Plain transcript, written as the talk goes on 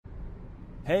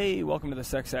Hey, welcome to the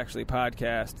Sex Actually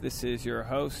podcast. This is your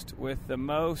host with the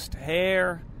most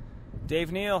hair,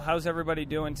 Dave Neal. How's everybody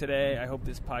doing today? I hope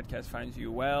this podcast finds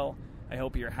you well. I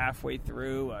hope you're halfway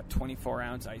through a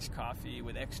 24-ounce iced coffee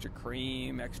with extra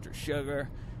cream, extra sugar.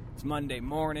 It's Monday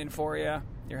morning for you.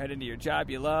 You're heading to your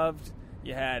job you loved.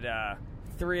 You had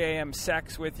 3 a.m.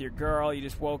 sex with your girl. You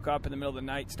just woke up in the middle of the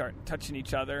night, started touching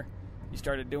each other. You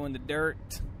started doing the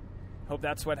dirt. Hope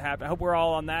that's what happened. I hope we're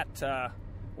all on that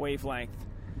wavelength.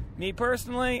 Me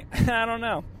personally, I don't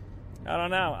know.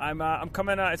 I'm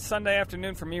coming. It's Sunday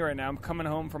afternoon for me right now. I'm coming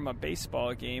home from a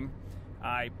baseball game.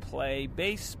 I play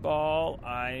baseball.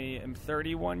 I am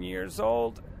 31 years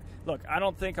old. Look, I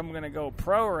don't think I'm going to go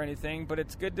pro or anything, but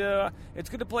it's good to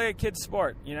play a kid's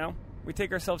sport. You know, we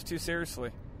take ourselves too seriously.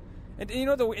 And you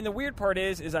know, the weird part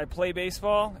is I play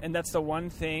baseball, and that's the one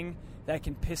thing that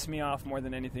can piss me off more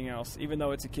than anything else, even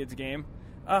though it's a kid's game.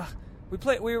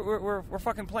 We're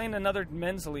fucking playing another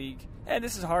men's league, and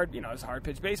this is hard. You know, it's hard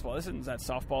pitch baseball. This isn't that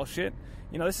softball shit.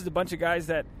 You know, this is a bunch of guys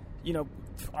that, you know,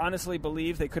 honestly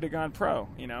believe they could have gone pro.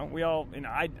 You know, we all. You know,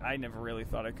 I never really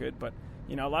thought I could, but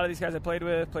you know, a lot of these guys I played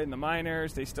in the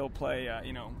minors. They still play.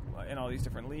 You know, in all these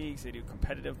different leagues. They do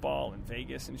competitive ball in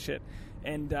Vegas and shit.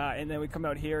 And then we come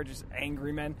out here just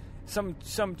angry men. Some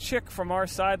chick from our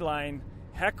sideline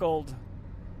heckled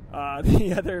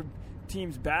the other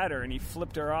team's batter, and he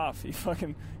flipped her off. He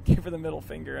fucking gave her the middle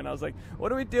finger, and I was like, what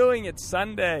are we doing? It's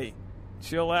Sunday.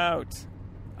 Chill out.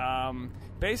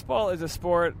 Baseball is a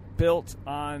sport built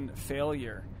on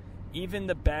failure. Even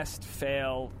the best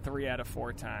fail 3 out of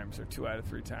 4 times or 2 out of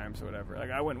 3 times or whatever.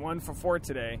 Like, I went 1 for 4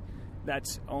 today.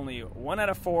 That's only 1 out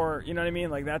of 4. You know what I mean?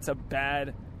 Like, that's a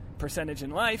bad percentage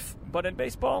in life, but in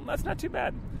baseball, that's not too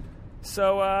bad.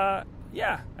 So,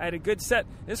 yeah, I had a good set.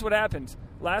 This is what happened.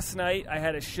 Last night, I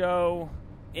had a show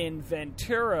in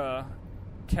Ventura,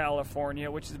 California,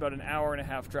 which is about an hour and a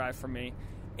half drive from me,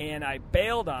 and I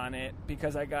bailed on it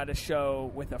because I got a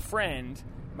show with a friend,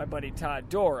 my buddy Todd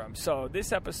Doram. So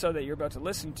this episode that you're about to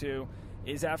listen to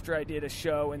is after I did a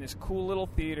show in this cool little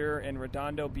theater in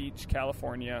Redondo Beach,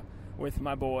 California, with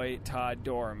my boy Todd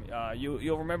Doram.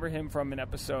 You'll remember him from an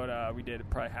episode we did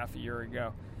probably half a year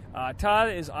ago.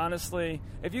 Todd is honestly,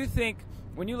 if you think,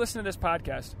 when you listen to this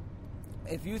podcast,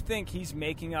 if you think he's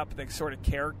making up the sort of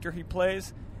character he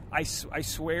plays, I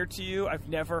swear to you, I've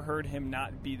never heard him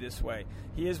not be this way.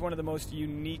 He is one of the most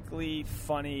uniquely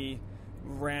funny,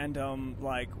 random,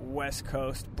 like, West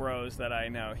Coast bros that I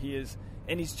know. He is,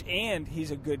 and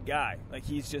he's a good guy. Like,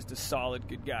 he's just a solid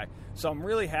good guy. So I'm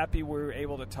really happy we were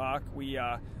able to talk. We,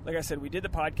 like I said, we did the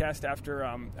podcast after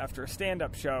a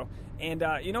stand-up show, and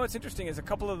you know what's interesting is a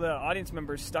couple of the audience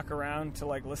members stuck around to,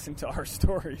 like, listen to our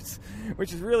stories,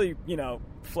 which is really, you know,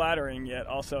 flattering, yet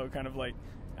also kind of like,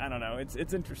 I don't know.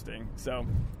 It's interesting. So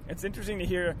it's interesting to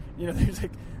hear, you know,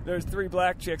 there's 3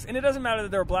 black chicks, and it doesn't matter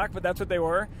that they're black, but that's what they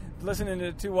were, listening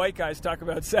to 2 white guys talk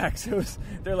about sex.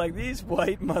 They're like, these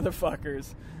white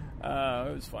motherfuckers.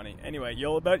 It was funny. Anyway,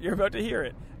 you're about to hear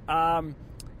it.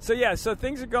 So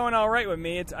things are going all right with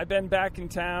me. I've been back in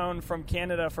town from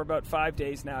Canada for about 5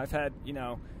 days now. I've had, you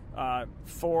know,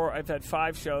 I've had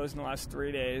 5 shows in the last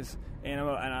 3 days. And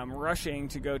I'm rushing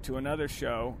to go to another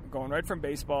show, going right from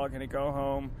baseball, going to go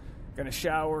home, going to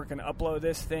shower, going to upload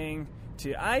this thing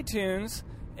to iTunes,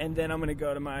 and then I'm going to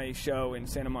go to my show in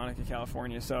Santa Monica,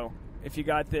 California. So if you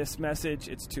got this message,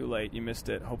 it's too late. You missed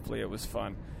it. Hopefully it was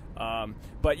fun.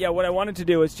 But yeah, what I wanted to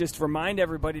do is just remind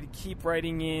everybody to keep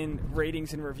writing in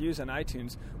ratings and reviews on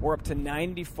iTunes. We're up to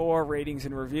 94 ratings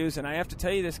and reviews, and I have to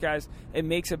tell you this, guys, it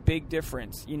makes a big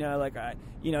difference. You know, like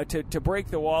to break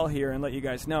the wall here and let you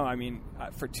guys know. I mean,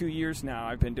 for 2 years now,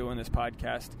 I've been doing this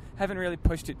podcast. Haven't really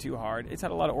pushed it too hard. It's had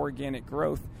a lot of organic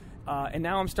growth. And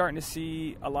now I'm starting to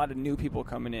see a lot of new people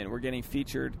coming in. We're getting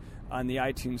featured on the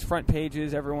iTunes front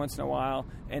pages every once in a while,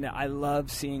 and I love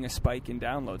seeing a spike in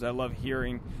downloads. I love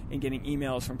hearing and getting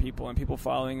emails from people and people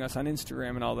following us on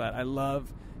Instagram and all that. I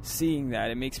love seeing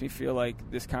that. It makes me feel like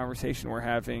this conversation we're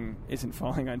having isn't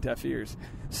falling on deaf ears.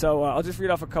 So I'll just read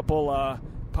off a couple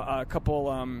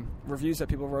reviews that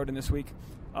people wrote in this week.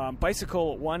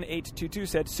 Bicycle1822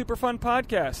 said, super fun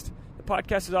podcast. The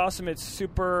podcast is awesome. It's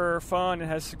super fun. It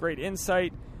has great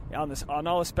insight on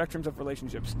all the spectrums of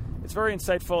relationships. It's very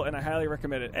insightful, and I highly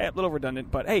recommend it. A little redundant,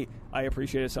 but hey, I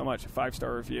appreciate it so much.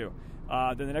 5-star review.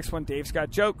 Then the next one, Dave's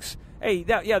Got Jokes. Hey,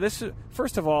 this is,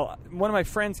 first of all, one of my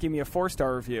friends gave me a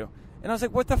 4-star review. And I was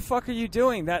like, what the fuck are you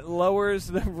doing? That lowers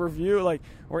the review. Like,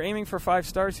 we're aiming for 5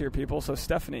 stars here, people. So,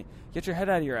 Stephanie, get your head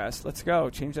out of your ass. Let's go.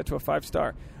 Change that to a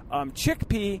 5-star.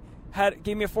 Chickpea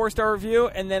gave me a 4-star review,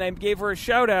 and then I gave her a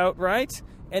shout-out, right?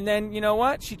 And then, you know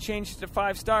what? She changed it to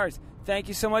 5 stars. Thank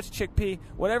you so much, Chickpea.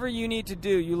 Whatever you need to do,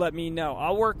 you let me know.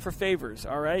 I'll work for favors,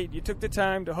 all right? You took the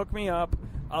time to hook me up.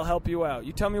 I'll help you out.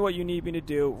 You tell me what you need me to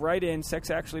do. Write in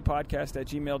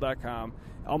sexactuallypodcast@gmail.com.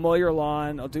 I'll mow your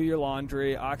lawn. I'll do your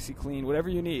laundry, OxyClean, whatever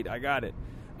you need. I got it.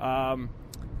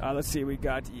 Let's see. We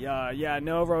got,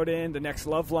 Noah wrote in the next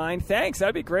love line. Thanks.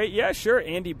 That'd be great. Yeah, sure.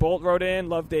 Andy Bolt wrote in.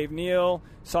 Love Dave Neal.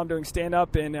 Saw him doing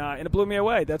stand-up, and it blew me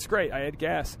away. That's great. I had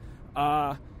gas.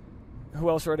 Who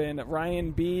else wrote in?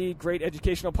 Ryan B. Great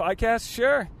educational podcast.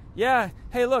 Sure. Yeah.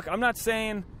 Hey, look, I'm not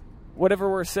saying whatever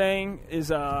we're saying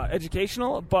is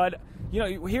educational, but,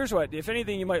 here's what. If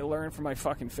anything, you might learn from my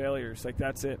fucking failures. Like,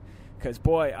 that's it. Because,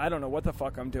 boy, I don't know what the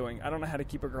fuck I'm doing. I don't know how to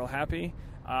keep a girl happy.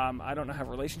 I don't know how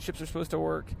relationships are supposed to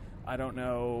work. I don't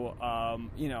know,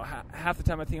 half the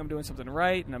time I think I'm doing something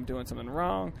right and I'm doing something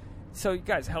wrong. So, you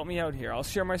guys, help me out here. I'll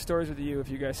share my stories with you if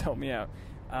you guys help me out.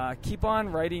 Keep on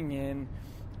writing in.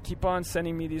 Keep on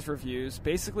sending me these reviews.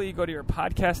 Basically, you go to your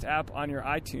podcast app on your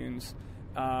iTunes,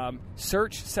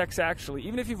 search Sex Actually.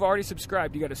 Even if you've already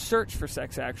subscribed, you got to search for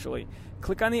Sex Actually.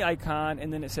 Click on the icon,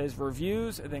 and then it says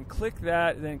reviews, and then click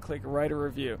that, and then click write a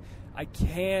review. I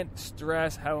can't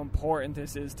stress how important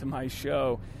this is to my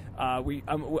show.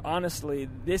 Honestly,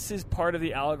 this is part of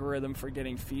the algorithm for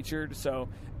getting featured. So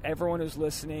everyone who's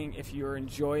listening, if you're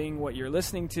enjoying what you're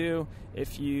listening to,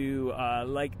 if you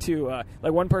like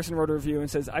one person wrote a review and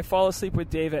says, I fall asleep with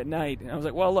Dave at night. And I was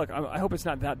like, well, look, I hope it's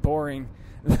not that boring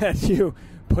that you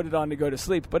put it on to go to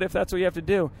sleep. But if that's what you have to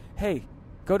do, hey,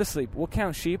 go to sleep. We'll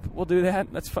count sheep. We'll do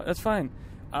that. That's fine.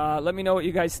 Let me know what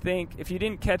you guys think. If you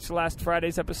didn't catch last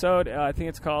Friday's episode, I think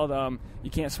it's called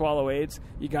You Can't Swallow AIDS.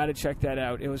 You got to check that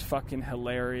out. It was fucking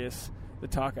hilarious, the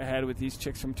talk I had with these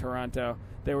chicks from Toronto.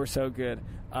 They were so good.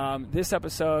 This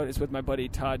episode is with my buddy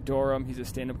Todd Doram. He's a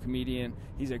stand-up comedian.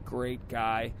 He's a great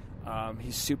guy.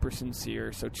 He's super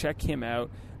sincere. So check him out.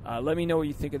 Let me know what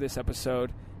you think of this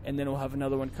episode, and then we'll have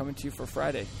another one coming to you for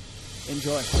Friday.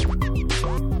 Enjoy.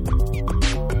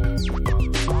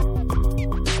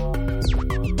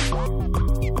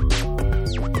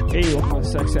 Hey, welcome to the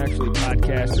Sex Actually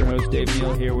podcast. Your host, Dave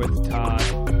Neal, here with Todd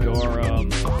Doram.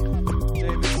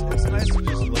 Dave, it's nice to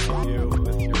just look at you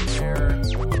with your hair.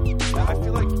 I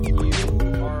feel like you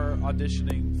are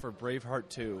auditioning for Braveheart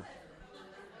 2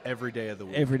 every day of the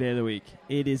week. Every day of the week.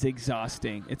 It is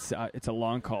exhausting. It's a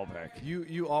long callback.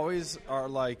 You always are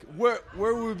like, where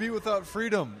would we be without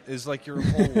freedom? Is like your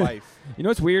whole life. You know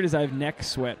what's weird is I have neck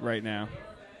sweat right now.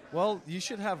 Well, you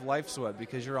should have life sweat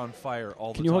because you're on fire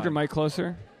all the time. Can you hold your mic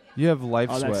closer? You have life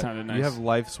sweat. That sounded nice. You have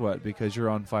life sweat because you're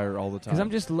on fire all the time.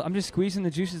 Because I'm just squeezing the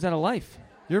juices out of life.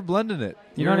 You're blending it.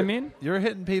 You know what I mean? You're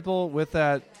hitting people with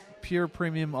that pure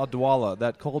premium Odwalla,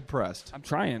 that cold pressed. I'm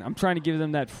trying to give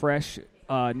them that fresh,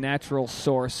 natural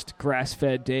sourced,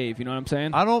 grass-fed Dave. You know what I'm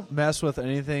saying? I don't mess with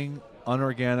anything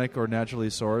unorganic or naturally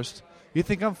sourced. You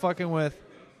think I'm fucking with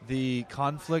the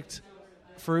conflict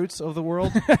fruits of the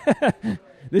world?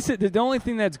 This is the only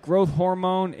thing that's growth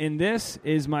hormone in this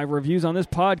is my reviews on this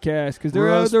podcast because they're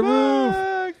out of the roof.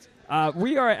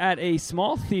 We are at a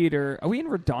small theater. Are we in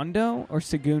Redondo or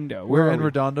Segundo? We're in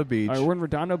Redondo Beach. We're in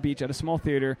Redondo Beach at a small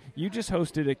theater. You just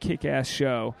hosted a kick-ass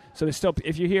show. So there's still,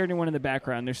 if you hear anyone in the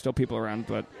background, there's still people around,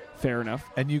 but fair enough.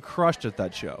 And you crushed at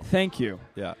that show. Thank you.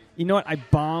 Yeah. You know what? I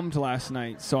bombed last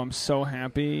night, so I'm so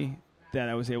happy that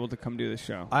I was able to come do the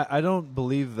show. I don't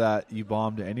believe that you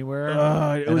bombed anywhere,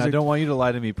 and I don't want you to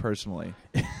lie to me personally.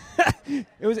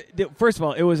 First of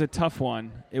all, it was a tough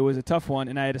one.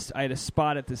 And I had a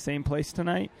spot at the same place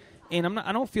tonight, and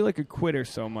I don't feel like a quitter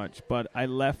so much, but I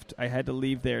had to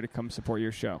leave there to come support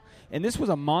your show. And this was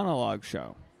a monologue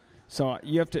show, so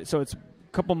it's a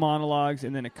couple monologues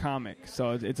and then a comic.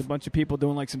 So it's a bunch of people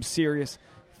doing like some serious,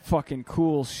 fucking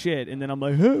cool shit, and then I'm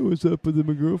like, hey, what's up with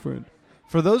my girlfriend?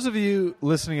 For those of you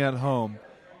listening at home,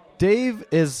 Dave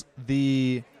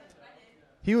he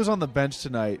was on the bench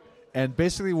tonight and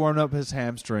basically warmed up his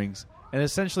hamstrings and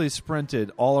essentially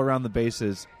sprinted all around the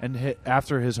bases and hit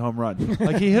after his home run.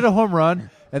 Like he hit a home run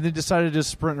and then decided to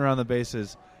just sprint around the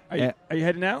bases. Are you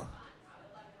heading out?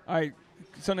 All right.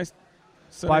 So nice.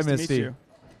 Bye, nice Misty. to meet you.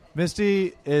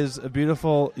 Misty is a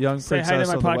beautiful young princess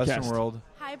of the Western world.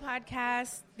 Hi,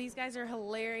 podcast. These guys are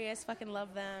hilarious. Fucking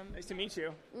love them. Nice to meet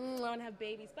you. I want to have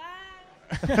babies.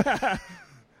 Bye.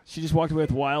 She just walked away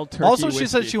with wild turkey Also, whiskey. she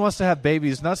said she wants to have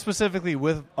babies, not specifically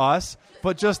with us,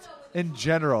 but just in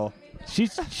general.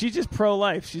 She's just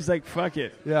pro-life. She's like, fuck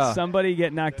it. Yeah. Somebody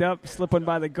get knocked up, slip one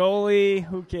by the goalie.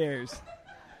 Who cares?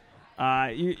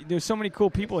 There's so many cool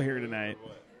people here tonight.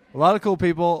 A lot of cool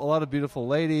people, a lot of beautiful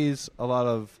ladies, a lot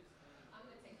of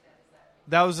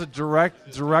That was a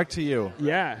direct to you.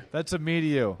 Yeah. That's a me to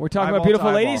you. We're talking about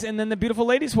beautiful ladies, and then the beautiful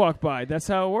ladies walk by. That's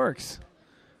how it works.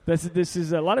 This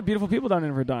is a lot of beautiful people down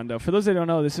in Redondo. For those that don't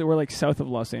know, we're like south of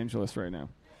Los Angeles right now.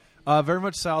 Very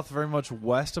much south, very much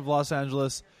west of Los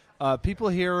Angeles. People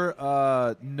here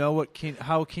know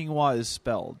how quinoa is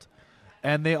spelled.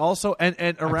 And they also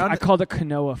and around I called it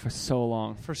quinoa for so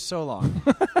long.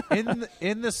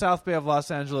 in the South Bay of Los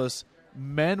Angeles,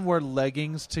 men wear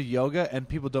leggings to yoga, and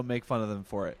people don't make fun of them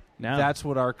for it. No. That's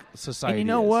what our society is. And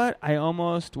you know what? I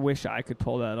almost wish I could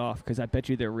pull that off because I bet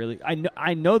you they're really.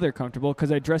 I know they're comfortable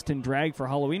because I dressed in drag for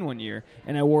Halloween one year,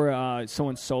 and I wore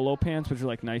someone's solo pants, which are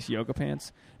like nice yoga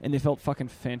pants, and they felt fucking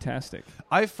fantastic.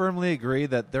 I firmly agree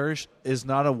that there is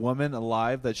not a woman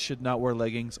alive that should not wear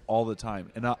leggings all the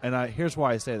time. And I here's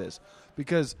why I say this.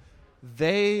 Because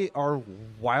they are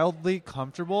wildly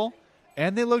comfortable,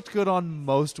 and they looked good on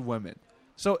most women.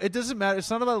 So it doesn't matter.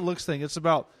 It's not about a looks thing. It's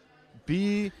about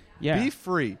be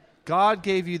free. God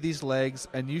gave you these legs,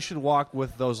 and you should walk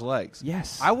with those legs.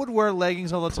 Yes. I would wear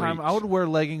leggings all the time. I would wear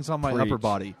leggings on my upper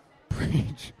body.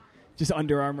 Preach. Just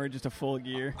Under Armour, just a full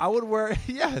gear. I would wear,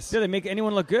 yes. Yeah, they make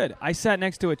anyone look good. I sat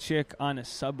next to a chick on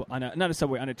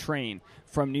a train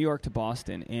from New York to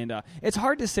Boston, and it's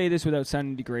hard to say this without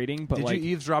sounding degrading. But did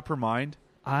you eavesdrop her mind?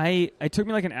 It took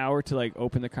me like an hour to like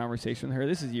open the conversation with her.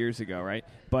 This is years ago, right?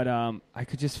 But I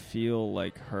could just feel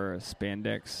like her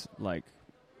spandex like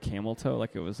camel toe,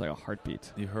 like it was like a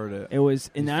heartbeat. You heard it. It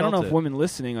was, and you I don't know it. if women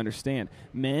listening understand.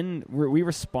 Men, we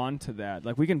respond to that.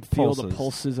 Like we can feel Pulses. the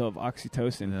pulses of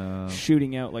oxytocin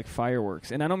shooting out like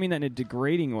fireworks. And I don't mean that in a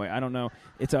degrading way. I don't know.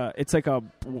 It's like a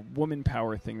woman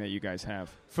power thing that you guys have.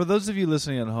 For those of you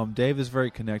listening at home, Dave is very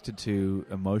connected to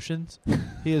emotions.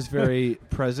 He is very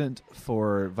present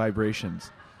for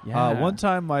vibrations. Yeah. One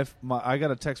time, I got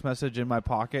a text message in my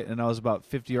pocket, and I was about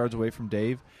 50 yards away from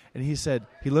Dave, and he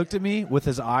looked at me with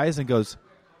his eyes and goes,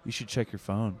 "You should check your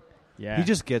phone." Yeah. He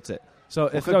just gets it. So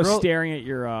if I was staring at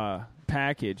your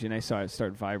package, and I saw it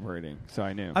start vibrating, so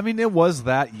I knew. I mean, it was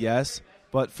that, yes,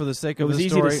 but for the sake of the story,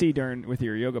 it was easy to see with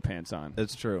your yoga pants on.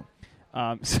 It's true.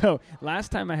 So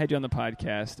last time I had you on the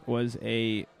podcast was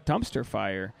a dumpster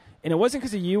fire. And it wasn't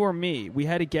because of you or me. We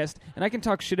had a guest, and I can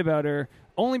talk shit about her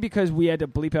only because we had to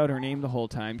bleep out her name the whole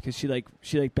time because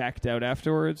she backed out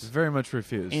afterwards. Very much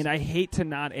refused. And I hate to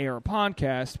not air a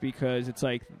podcast because it's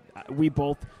like we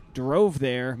both drove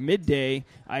there midday.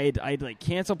 I'd like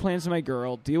cancel plans with my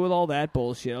girl, deal with all that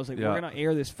bullshit. I was like, we're gonna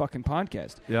air this fucking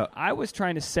podcast. Yeah. I was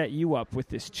trying to set you up with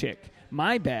this chick.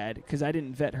 My bad because I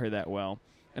didn't vet her that well.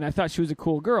 And I thought she was a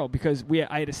cool girl because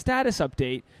I had a status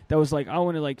update that was like, I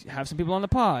want to like have some people on the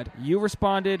pod. You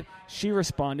responded, she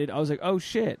responded. I was like, oh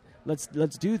shit, let's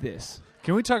do this.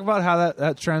 Can we talk about how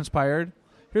that transpired?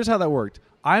 Here's how that worked.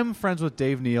 I'm friends with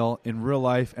Dave Neal in real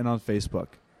life and on Facebook.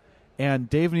 And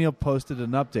Dave Neal posted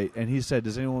an update, and he said,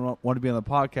 does anyone want to be on the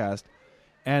podcast?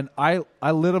 And I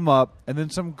lit him up, and then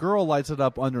some girl lights it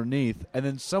up underneath, and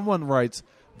then someone writes,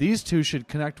 these two should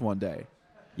connect one day.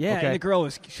 Yeah, okay. And the girl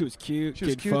was cute. She was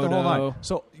cute photo. the whole night.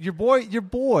 So your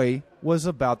boy was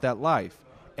about that life,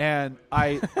 and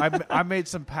I made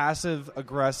some passive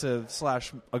aggressive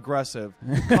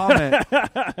comment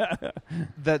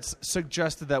that's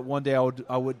suggested that one day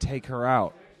I would take her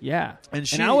out. Yeah, and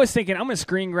I was thinking I'm gonna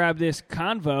screen grab this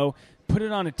convo, put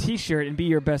it on a T-shirt, and be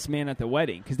your best man at the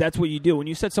wedding because that's what you do when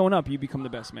you set someone up. You become the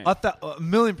best man.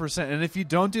 1,000,000%. And if you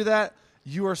don't do that,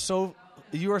 you are so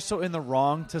in the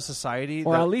wrong to society.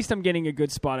 Or at least I'm getting a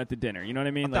good spot at the dinner. You know what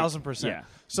I mean? 1,000%. Yeah.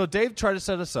 So Dave tried to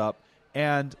set us up,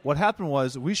 and what happened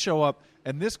was we show up,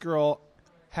 and this girl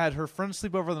had her friend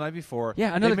sleep over the night before.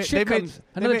 Yeah, another chick comes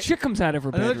out of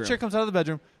her bedroom. Another chick comes out of the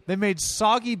bedroom. They made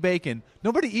soggy bacon.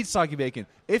 Nobody eats soggy bacon.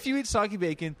 If you eat soggy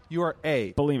bacon, you are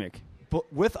A, bulimic,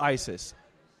 with ISIS,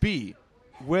 B,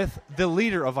 with the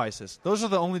leader of ISIS. Those are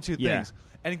the only two things.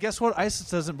 And guess what? ISIS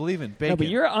doesn't believe in bacon. No, but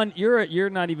you're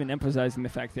not even emphasizing the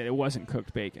fact that it wasn't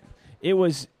cooked bacon. It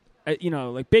was,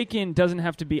 like bacon doesn't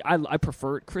have to be. I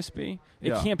prefer it crispy.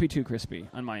 It can't be too crispy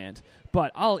on my end.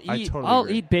 But I'll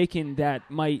eat bacon that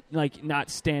might like not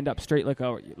stand up straight like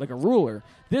a ruler.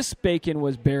 This bacon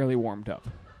was barely warmed up.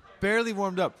 Barely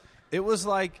warmed up. It was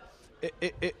like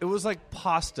it was like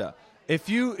pasta. If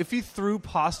you threw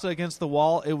pasta against the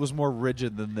wall, it was more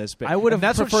rigid than this. I would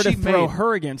have preferred to throw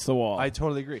her against the wall. I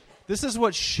totally agree. This is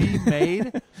what she made,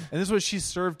 and this is what she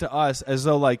served to us as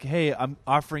though like, hey, I'm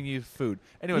offering you food.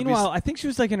 Anyway, meanwhile, I think she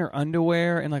was like in her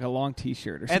underwear and like a long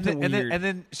T-shirt or something weird. And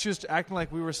then she was acting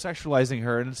like we were sexualizing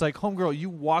her, and it's like, homegirl, you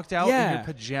walked out in your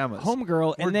pajamas.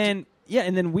 Homegirl, and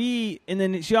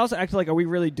then she also acted like, are we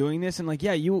really doing this? And like,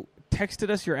 yeah, you texted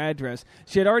us your address.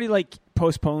 She had already like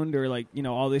postponed or like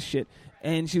all this shit,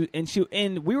 And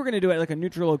we were going to do it at like a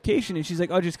neutral location, and she's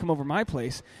like, "Oh, just come over my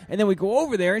place." And then we go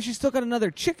over there, and she's still got another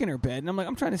chick in her bed, and I'm like,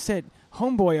 "I'm trying to set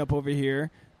homeboy up over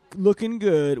here, looking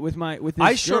good with this."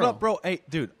 I showed girl. up, bro. Hey,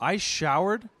 dude, I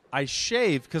showered, I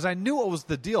shaved because I knew what was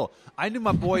the deal. I knew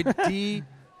my boy D.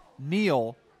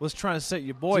 Neal was trying to set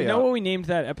your boy up. Do you know what we named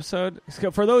that episode?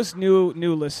 For those new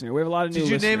listeners, we have a lot of new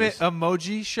listeners. Did you name it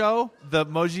Emoji Show? The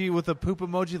emoji with the poop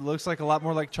emoji that looks like a lot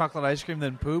more like chocolate ice cream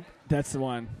than poop? That's the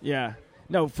one. Yeah.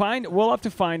 No, we'll have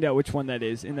to find out which one that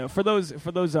is. And for those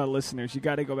listeners, you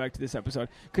got to go back to this episode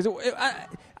because I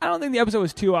don't think the episode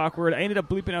was too awkward. I ended up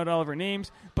bleeping out all of her names,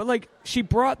 but like she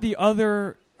brought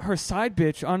her side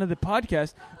bitch onto the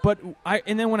podcast.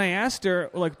 And then when I asked her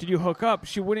like, "Did you hook up?"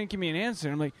 she wouldn't give me an answer.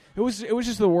 I'm like, it was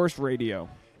just the worst radio.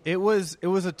 It was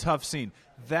a tough scene.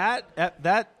 That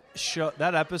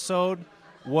episode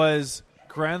was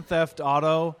Grand Theft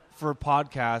Auto for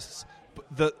podcasts.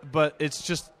 But it's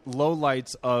just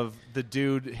lowlights of the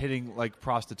dude hitting like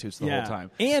prostitutes the whole time.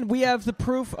 And we have the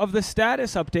proof of the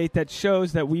status update that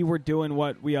shows that we were doing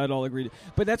what we had all agreed.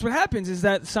 But that's what happens is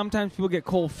that sometimes people get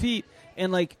cold feet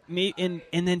and like me and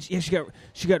then she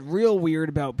got real weird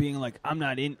about being like, I'm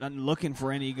looking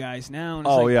for any guys now. And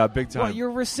it's yeah, big time. Well,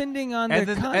 you're rescinding on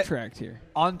the contract here.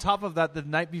 On top of that, the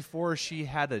night before she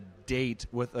had a date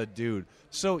with a dude.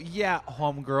 So yeah,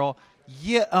 homegirl.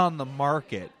 On the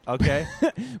market, okay?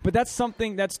 But that's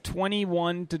something that's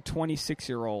 21 to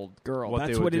 26-year-old girl.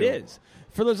 That's what it is.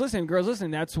 For those listening, girls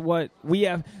listening, that's what we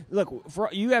have. Look,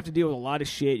 you have to deal with a lot of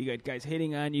shit. You got guys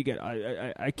hitting on you.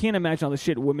 I can't imagine all the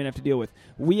shit women have to deal with.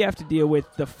 We have to deal with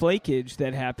the flakage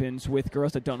that happens with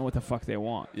girls that don't know what the fuck they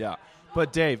want. Yeah.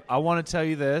 But, Dave, I want to tell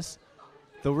you this.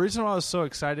 The reason why I was so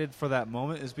excited for that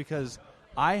moment is because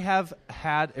I have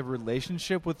had a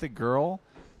relationship with a girl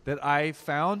that I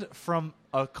found from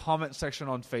a comment section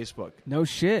on Facebook. No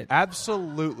shit.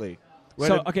 Absolutely.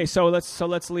 So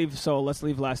let's leave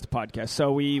last podcast.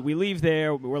 So we leave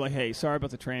there. We're like, hey, sorry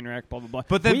about the train wreck, blah blah blah.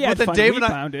 But then Dave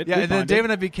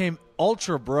and I became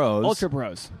ultra bros. Ultra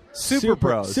bros. Super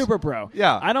bros. Super bro.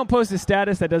 Yeah. I don't post a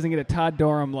status that doesn't get a Todd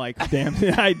Doram like. Damn,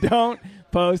 I don't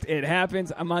post. It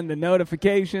happens. I'm on the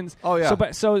notifications. Oh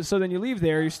yeah. So then you leave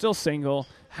there. You're still single.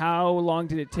 How long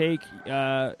did it take?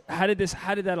 How did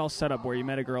that all set up? Where you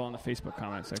met a girl in the Facebook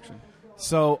comment section?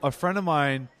 So a friend of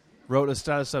mine wrote a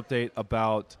status update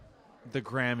about the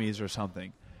Grammys or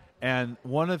something, and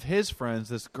one of his friends,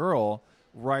 this girl,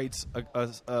 writes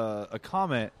a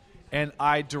comment, and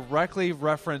I directly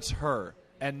reference her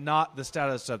and not the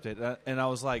status update, and I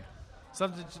was like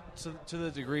something to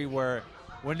the degree where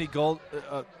her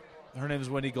name is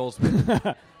Wendy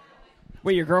Goldsmith.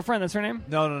 Wait, your girlfriend? That's her name?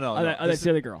 No. That's the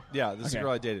other girl. Yeah, this is the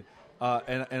girl I dated.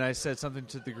 And I said something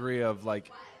to the degree of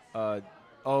like,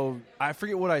 I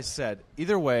forget what I said.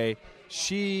 Either way,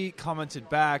 she commented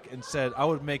back and said, I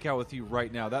would make out with you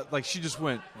right now. That she just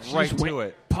went to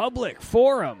it. Public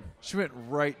forum. She went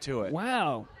right to it.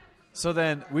 Wow. So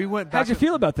then we went back. How'd you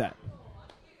feel about that?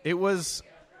 It was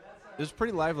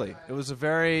pretty lively. It was a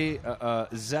very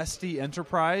zesty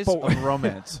enterprise of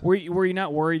romance. Were you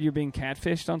not worried you're being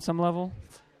catfished on some level?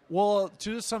 Well,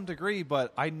 to some degree,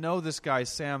 but I know this guy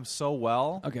Sam so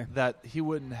well that he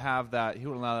wouldn't have that. He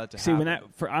wouldn't allow that to happen.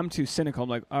 See, I'm too cynical. I'm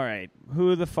like, all right,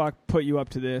 who the fuck put you up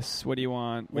to this? What do you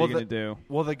want? What are you going to do?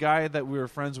 Well, the guy that we were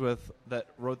friends with that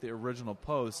wrote the original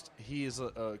post, he is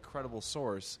a credible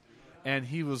source, and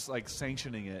he was like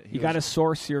sanctioning it. You got to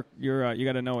source your you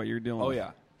got to know what you're doing. Oh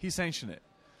yeah. He sanctioned it.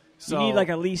 So, you need like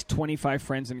at least 25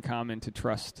 friends in common to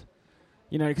trust.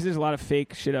 Because there's a lot of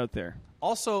fake shit out there.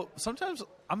 Also, sometimes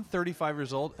I'm 35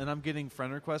 years old and I'm getting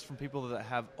friend requests from people that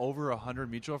have over 100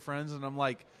 mutual friends, and I'm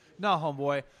like, no,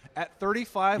 homeboy. At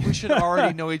 35, we should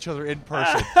already know each other in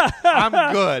person.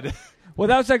 I'm good. Well,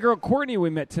 that was that girl Courtney we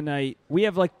met tonight. We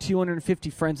have like 250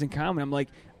 friends in common. I'm like,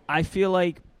 I feel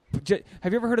like.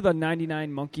 Have you ever heard of the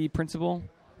 99 monkey principle?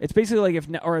 It's basically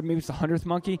like or maybe it's the 100th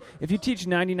monkey. If you teach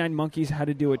 99 monkeys how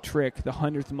to do a trick, the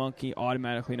 100th monkey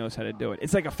automatically knows how to do it.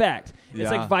 It's like a fact. Yeah.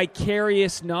 It's like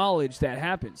vicarious knowledge that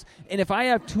happens. And if I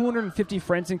have 250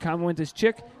 friends in common with this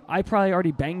chick, I probably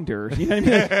already banged her. You know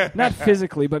what I mean? Not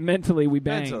physically, but mentally we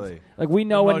banged. Like we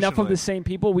know enough of the same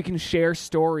people. We can share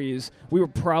stories. We were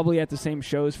probably at the same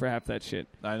shows for half that shit.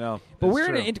 I know. But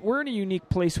we're in a unique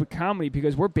place with comedy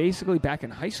because we're basically back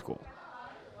in high school.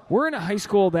 We're in a high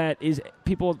school that is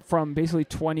people from basically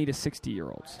 20 to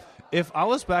 60-year-olds. If I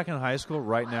was back in high school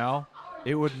right now,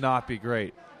 it would not be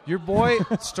great. Your boy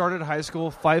started high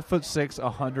school 5'6",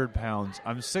 100 pounds.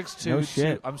 I'm 6'2". No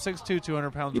shit. I'm 6'2",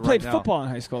 200 pounds. You played football in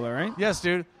high school, though, right? Yes,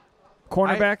 dude.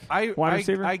 Cornerback, wide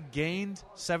receiver. I gained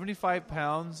 75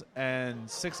 pounds and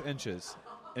 6 inches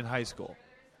in high school.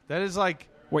 That is like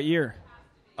What year?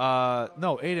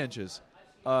 no, 8 inches.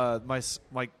 My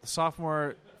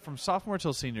sophomore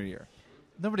till senior year.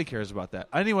 Nobody cares about that.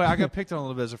 Anyway, I got picked on a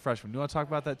little bit as a freshman. Do you want to talk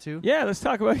about that too? Yeah, let's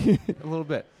talk about it. A little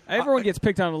bit. Everyone gets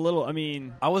picked on a little. I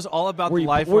mean, I was all about the you,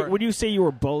 life. Would you say you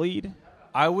were bullied?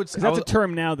 I would. Because that's a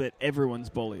term now that everyone's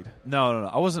bullied. No.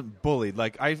 I wasn't bullied.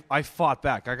 Like I fought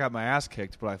back. I got my ass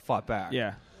kicked, but I fought back.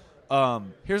 Yeah.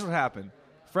 Here's what happened.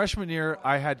 Freshman year,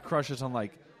 I had crushes on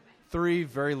like 3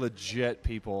 very legit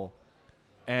people.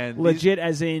 And legit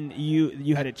as in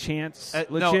you had a chance.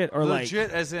 Legit no, or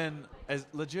legit as in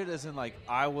like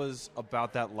I was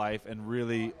about that life and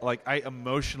really like I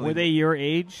emotionally. Were they your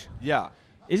age? Yeah.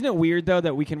 Isn't it weird though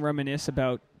that we can reminisce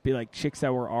about be like chicks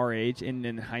that were our age and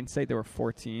in hindsight they were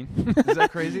 14? Is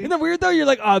that crazy? Isn't that weird though? You're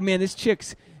like, oh man, this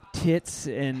chick's tits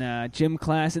in gym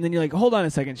class, and then you're like, hold on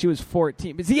a second, she was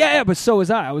 14. But yeah, but so was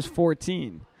I. I was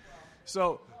 14.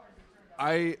 So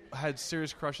I had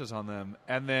serious crushes on them,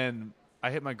 and then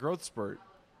I hit my growth spurt,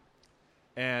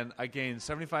 and I gained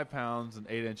 75 pounds and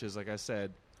 8 inches, like I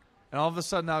said. And all of a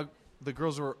sudden now the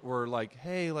girls were like,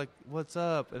 hey, like, what's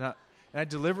up? And I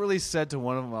deliberately said to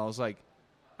one of them, I was like,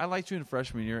 I liked you in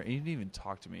freshman year, and you didn't even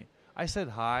talk to me. I said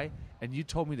hi, and you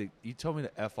told me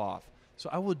to F off. So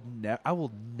I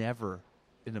will never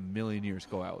in a million years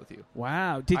go out with you.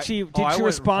 Wow. Did she I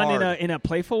respond hard. in a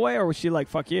playful way, or was she like,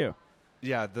 fuck you?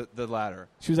 Yeah, the latter.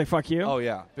 She was like, fuck you? Oh,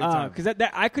 yeah. Big time. Because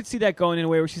that I could see that going in a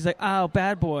way where she's like, oh,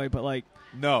 bad boy, but like.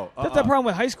 No. That's the problem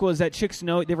with high school is that chicks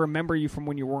know they remember you from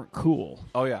when you weren't cool.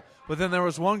 Oh, yeah. But then there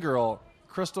was one girl,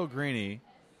 Crystal Greeny,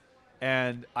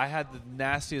 and I had the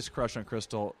nastiest crush on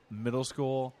Crystal middle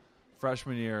school,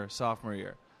 freshman year, sophomore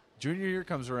year. Junior year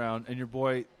comes around, and your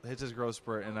boy hits his growth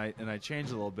spurt, and I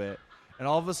changed a little bit. And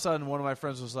all of a sudden, one of my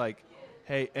friends was like,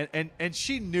 hey, and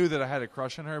she knew that I had a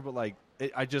crush on her, but like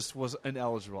I just was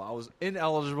ineligible. I was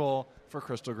ineligible for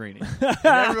Crystal Greeny. And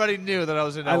everybody knew that I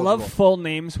was ineligible. I love full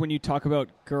names when you talk about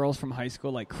girls from high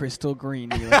school, like Crystal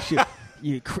Greeny. Like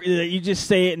you just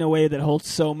say it in a way that holds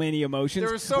so many emotions.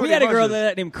 There were so we many had a girl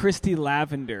emotions. named Christy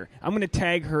Lavender. I'm going to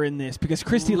tag her in this because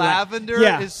Christy Lavender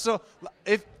is so.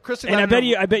 If Christy and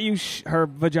Lavender, I bet you her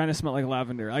vagina smelled like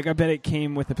lavender. Like I bet it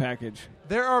came with the package.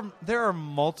 There are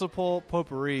multiple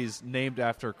potpourris named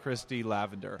after Christy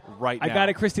Lavender right now. I got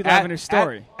a Christy Lavender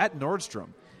story at Nordstrom.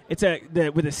 It's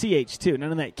with a CH too.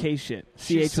 None of that K shit.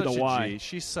 CH with a Y. G.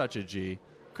 She's such a G.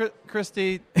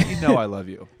 Christy, you know I love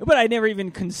you. But I never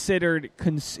even considered.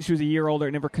 She was a year older.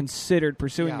 I never considered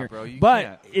pursuing her. Bro, but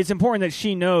can't. it's important that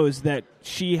she knows that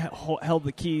she held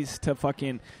the keys to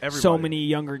fucking so many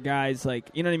younger guys.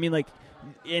 Like, you know what I mean? Like,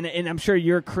 and I'm sure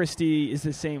your Christy is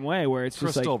the same way, where it's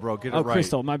just Crystal, like, bro, get it oh, right.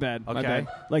 Crystal, my bad, my bad.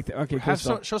 Like, okay,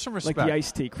 Crystal, show some respect. like the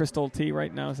iced tea, Crystal tea,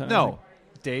 right now. Is that No,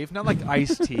 Dave, not like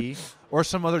iced tea or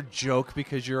some other joke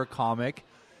because you're a comic.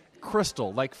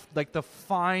 Crystal, like the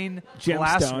fine Gemstone.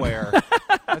 glassware,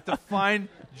 like the fine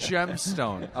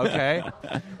gemstone, okay?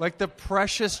 Like the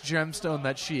precious gemstone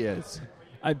that she is.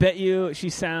 I bet you she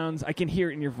sounds. I can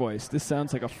hear it in your voice. This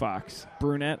sounds like a fox.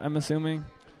 Brunette, I'm assuming.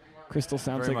 Crystal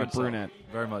sounds Very like a much so. Very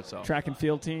Very much so. Track and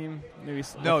field team, maybe.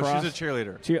 No, lacrosse? she's a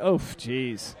cheerleader. Oh,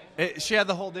 jeez. She had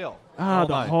the whole deal.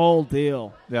 The whole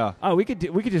deal. Yeah. Oh, we could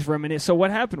just reminisce. So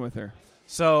what happened with her?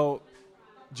 So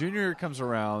junior year comes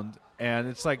around, and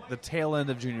it's like the tail end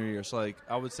of junior year. So like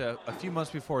I would say a few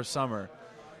months before summer,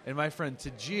 and my friend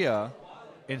Tajia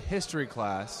in history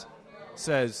class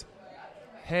says,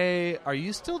 hey, are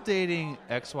you still dating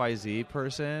XYZ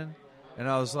person? And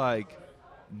I was like,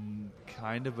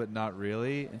 kind of, but not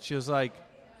really. And she was like,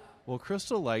 well,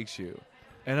 Crystal likes you.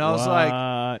 And I was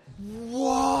like,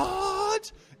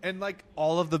 what? And like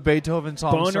all of the Beethoven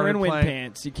songs Boner started and Wind playing.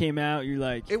 Pants. You came out. You're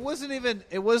like, It wasn't even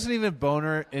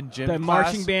Boner in gym the class.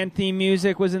 marching band theme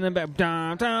music was in the back.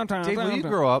 Dave, will you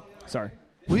grow up? Sorry.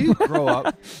 Will you grow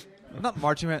up? Not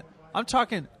marching band. I'm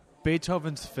talking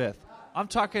Beethoven's Fifth. I'm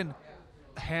talking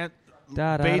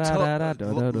Ludwig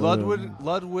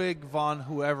von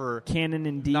whoever. Canon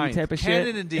and D Ninth. type of Canon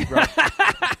shit. and D, bro.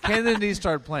 Canon and D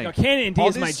started playing. No, Canon and D All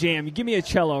is my jam. You give me a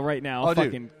cello right now, I'll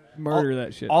fucking murder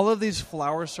that shit. All of these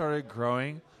flowers started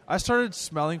growing. I started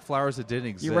smelling flowers that didn't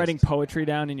exist. You're writing poetry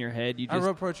down in your head. I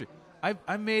wrote poetry.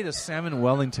 I made a salmon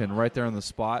Wellington right there on the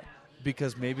spot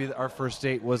because maybe our first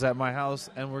date was at my house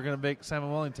and we're going to make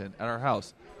salmon Wellington at our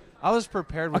house. I was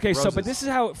prepared with roses. But this is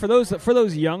how for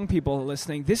those young people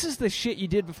listening, this is the shit you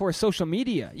did before social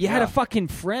media. You had a fucking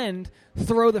friend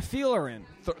throw the feeler in.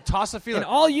 Toss a feeler. And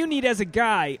all you need as a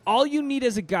guy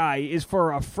is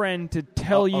for a friend to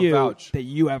tell you vouch. that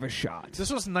you have a shot.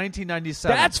 This was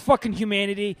 1997. That's fucking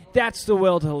humanity. That's the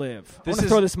will to live. I want to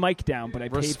throw this mic down, but I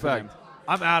paid for respect. him.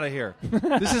 I'm out of here.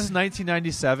 This is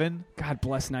 1997. God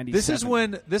bless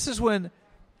 97. This is when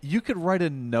you could write a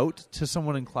note to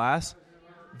someone in class.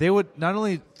 They would not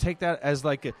only take that as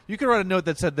like you could write a note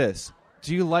that said this: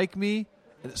 "Do you like me?"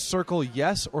 Circle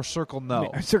yes or circle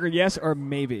no. Circle yes or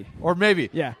maybe. Or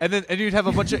maybe. Yeah. And you'd have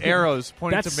a bunch of arrows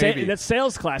pointing to maybe. That's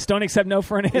sales class. Don't accept no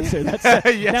for an answer. That's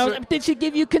yes, now, sir. did she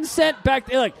give you consent back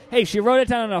there? Like, hey, she wrote it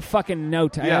down on a fucking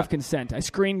note. I Yeah. have consent. I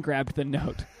screen grabbed the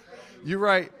note. You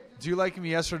write, do you like me,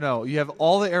 yes or no? You have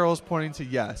all the arrows pointing to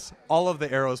yes. All of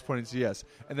the arrows pointing to yes.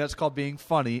 And that's called being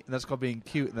funny, and that's called being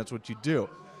cute, and that's what you do.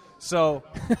 So,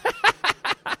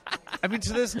 I mean,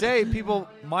 to this day, people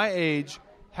my age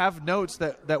have notes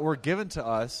that were given to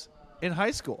us in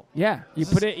high school. Yeah, you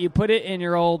put it in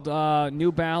your old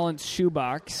New Balance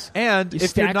shoebox, And you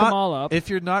if stack you're not them all up. if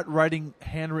you're not writing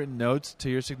handwritten notes to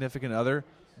your significant other,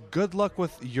 good luck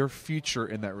with your future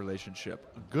in that relationship.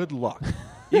 Good luck,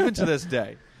 even to this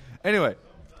day. Anyway,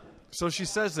 so she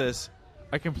says this.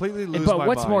 I completely lose but my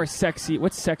what's mind. more sexy?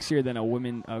 What's sexier than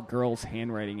a girl's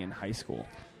handwriting in high school?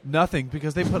 Nothing,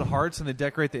 because they put hearts and they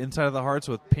decorate the inside of the hearts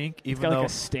with pink, It's even got though like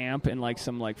a stamp and like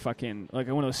some like fucking like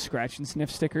one of those scratch and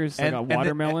sniff stickers, and, like a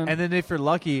watermelon. And then if you're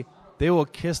lucky, they will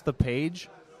kiss the page.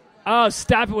 Oh,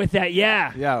 stop it with that!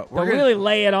 Yeah, Yeah, But really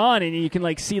lay it on, and you can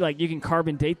like see like you can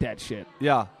carbon date that shit.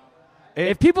 Yeah.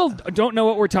 If people don't know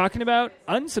what we're talking about,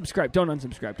 unsubscribe. Don't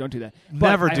unsubscribe. Don't do that.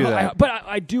 Never do that. But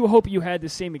I do hope you had the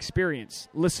same experience,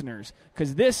 listeners,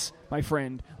 because this, my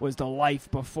friend, was the life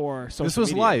before social This was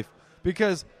media. life.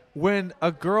 Because when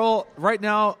a girl, right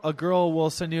now, a girl will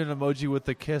send you an emoji with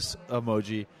the kiss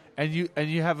emoji, and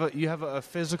you have a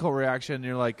physical reaction, and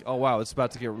you're like, oh wow, it's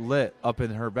about to get lit up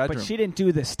in her bedroom. But she didn't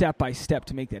do the step by step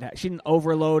to make that happen. She didn't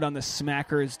overload on the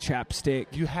Smackers chapstick.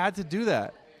 You had to do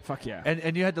that. Fuck yeah.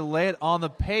 And you had to lay it on the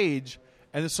page,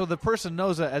 and so the person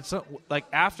knows that at some, like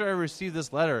after I received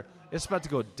this letter, it's about to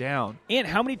go down. And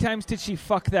how many times did she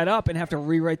fuck that up and have to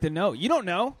rewrite the note? You don't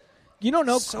know. You don't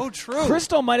know. So true.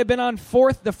 Crystal might have been on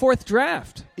the fourth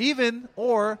draft. Even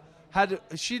or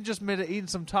she just made it eating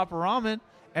some top ramen,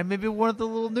 and maybe one of the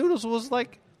little noodles was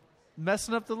like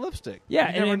messing up the lipstick. Yeah, You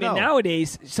and I never mean, know.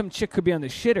 nowadays, some chick could be on the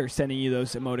shitter sending you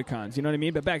those emoticons. You know what I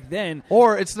mean? But back then,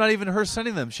 Or it's not even her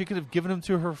sending them. She could have given them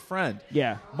to her friend.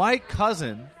 yeah. My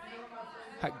cousin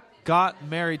got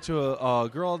married to a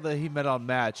girl that he met on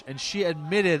Match, and she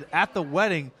admitted at the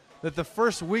wedding that the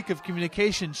first week of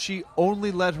communication, she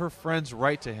only let her friends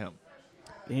write to him.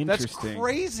 That's Interesting.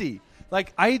 crazy.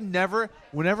 Like,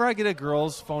 whenever I get a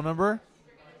girl's phone number,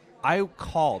 I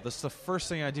call. That's the first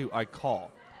thing I do. I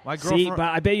call. My girlfriend. See, but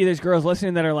I bet you there's girls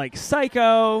listening that are like,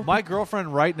 psycho. My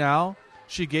girlfriend right now,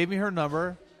 she gave me her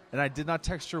number, and I did not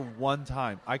text her one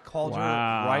time. I called her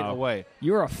right away.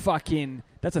 You're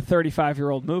that's a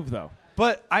 35-year-old move, though.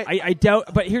 But I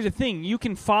doubt. But here's the thing: you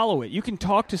can follow it. You can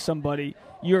talk to somebody.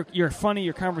 You're funny.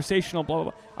 You're conversational. Blah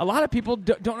blah blah. A lot of people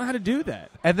don't know how to do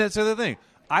that. And that's the other thing.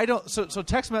 I don't. So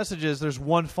text messages. There's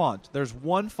one font. There's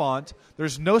no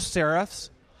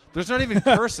serifs. There's not even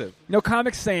cursive. No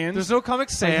Comic Sans. There's no Comic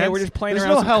Sans. Hey, we're just playing There's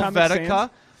around no with some Comic Helvetica.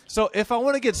 Sans. So if I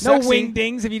want to get No sexy, wing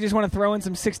dings if you just want to throw in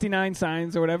some 69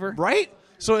 signs or whatever. right?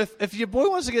 So if your boy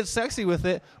wants to get sexy with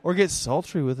it or get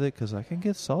sultry with it, because I can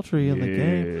get sultry in the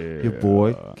game. Your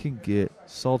boy can get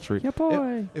sultry. Yeah,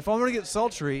 boy. If I'm going to get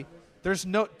sultry, there's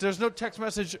no text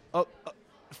message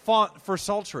font for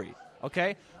sultry.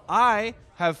 Okay, I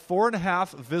have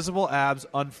 4.5 visible abs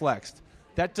unflexed.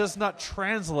 That does not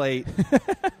translate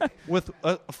with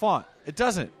a font. It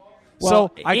doesn't.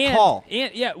 Well, so I call.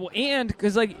 And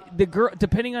because like the girl,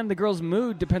 depending on the girl's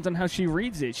mood, depends on how she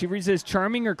reads it. She reads it as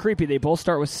charming or creepy. They both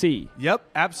start with C. Yep,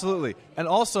 absolutely. And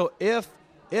also, if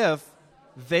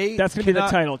they That's going to be the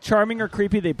title. Charming or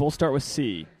creepy, they both start with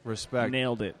C. Respect.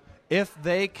 Nailed it. If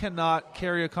they cannot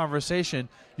carry a conversation,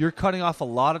 you're cutting off a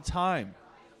lot of time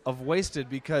of wasted,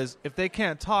 because if they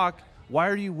can't talk, why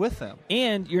are you with them?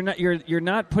 And you're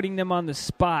not putting them on the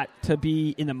spot to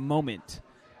be in the moment.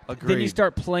 Agreed. Then you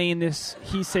start playing this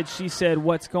he said, she said,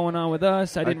 what's going on with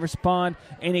us? I didn't respond.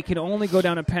 And it can only go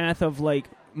down a path of like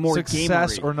more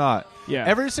success gamery. or not. Yeah.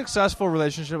 Every successful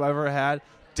relationship I've ever had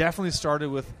definitely started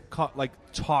with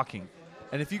talking.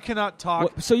 And if you cannot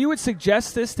talk, So you would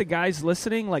suggest this to guys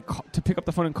listening, like to pick up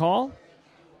the phone and call?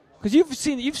 Because you've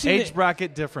seen age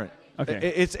bracket different.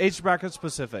 Okay. It's age bracket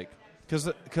specific.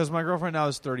 Because my girlfriend now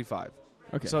is 35.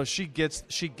 Okay. So she gets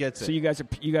it. So you guys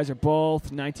are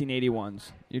both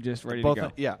 1981s. You're just ready to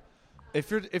go. Yeah.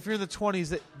 If you're in the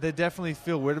 20s, they definitely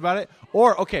feel weird about it.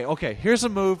 Or okay. Here's a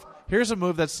move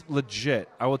that's legit.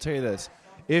 I will tell you this: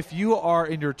 if you are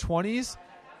in your 20s,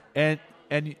 and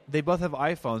they both have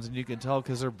iPhones, and you can tell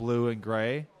because they're blue and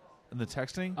gray, in the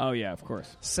texting. Oh yeah, of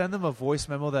course. Send them a voice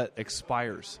memo that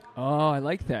expires. Oh, I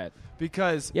like that.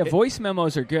 Because voice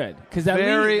memos are good because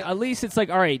at least it's like,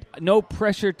 all right, no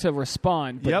pressure to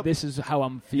respond, but this is how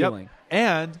I'm feeling. Yep.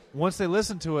 And once they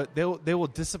listen to it, they will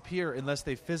disappear unless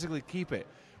they physically keep it.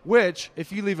 Which,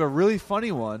 if you leave a really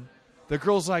funny one, the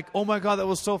girl's like, "Oh my god, that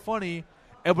was so funny,"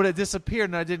 but it disappeared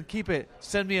and I didn't keep it.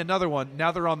 Send me another one.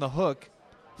 Now they're on the hook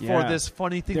for this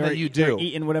funny thing that you do. They're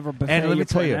eating whatever buffet and let me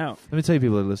tell you, out. let me tell you,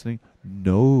 people that are listening,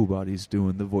 nobody's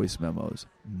doing the voice memos.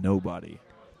 Nobody.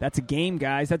 That's a game,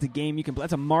 guys. That's a game you can play.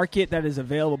 That's a market that is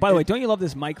available. By the way, don't you love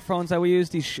these microphones that we use?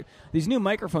 These new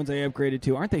microphones I upgraded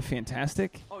to, aren't they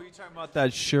fantastic? Oh, you talking about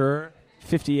that Shure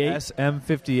 58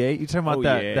 SM58? You talking about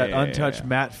that untouched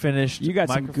matte finished you got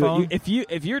microphone? Some good.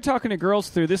 If you're talking to girls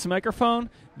through this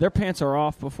microphone, their pants are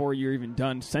off before you're even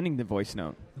done sending the voice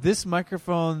note. This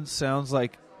microphone sounds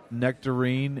like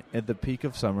nectarine at the peak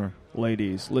of summer.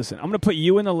 Ladies, listen. I'm going to put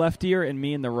you in the left ear and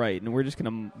me in the right, and we're just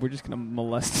gonna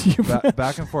molest you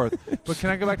back and forth. But can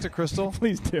I go back to Crystal?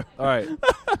 Please do. All right.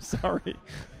 I'm sorry.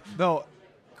 No,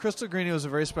 Crystal Greeny was a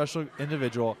very special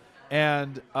individual,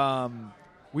 and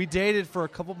we dated for a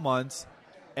couple months,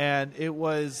 and it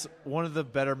was one of the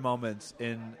better moments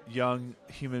in young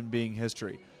human being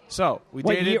history. So we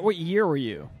dated. What year were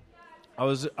you? I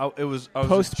was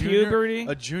post-puberty,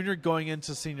 a junior going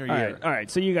into senior year. All right.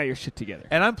 So you got your shit together.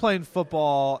 And I'm playing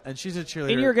football, and she's a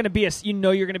cheerleader. And you're gonna be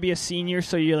you're gonna be a senior,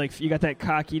 so you got that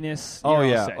cockiness.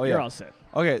 You're all set.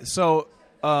 Okay, so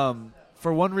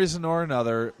for one reason or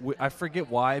another, I forget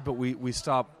why, but we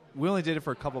stopped. We only did it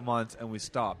for a couple months, and we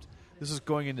stopped. This was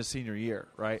going into senior year,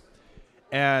 right?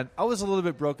 And I was a little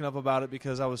bit broken up about it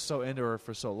because I was so into her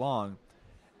for so long.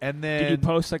 And then did you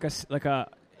post like a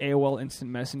AOL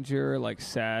Instant Messenger, like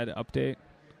sad update,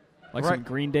 like some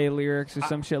Green Day lyrics or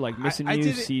some shit, like "Missing You,"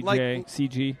 CJ,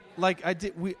 CG. Like I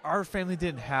did, our family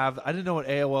didn't have. I didn't know what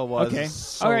AOL was. Okay,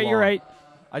 so all right, long. You're right.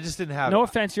 I just didn't have. No it.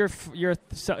 offense, you're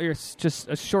just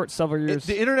a short several years.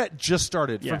 The internet just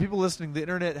started. Yeah. For people listening, the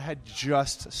internet had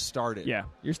just started. Yeah,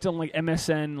 you're still in like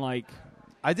MSN. Like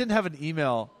I didn't have an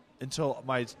email until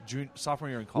my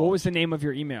sophomore year in college. What was the name of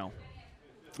your email?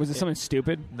 Was it something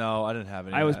stupid? No, I didn't have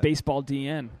it. I was Baseball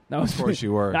DN. That was of course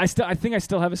you were. I think I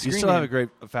still have a screen. You still have a great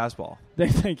fastball.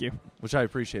 Thank you. Which I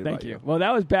appreciate. Thank you. Well,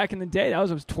 that was back in the day. I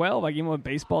was 12. I gave him a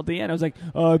Baseball DN. I was like,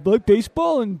 I like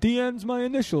baseball, and DN's my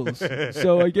initials.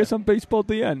 So I guess I'm Baseball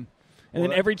DN. And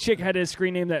then every chick had a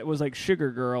screen name that was like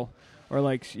Sugar Girl or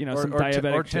like some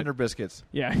diabetic or shit. Tender Biscuits.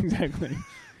 Yeah, exactly.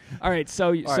 All right,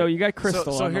 so you got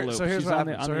Crystal on the loop. So here's She's what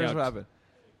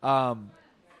happened.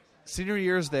 Senior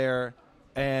year's there.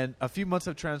 And a few months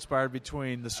have transpired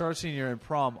between the start of senior and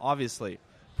prom. Obviously,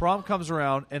 prom comes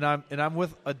around, and I'm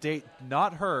with a date,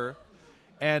 not her.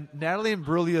 And Natalie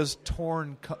Imbruglia's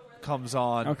 "Torn" comes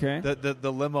on. Okay.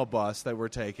 The limo bus that we're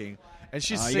taking, and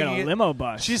she's you singing got a it. Limo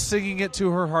bus. She's singing it to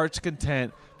her heart's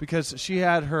content because she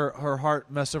had her heart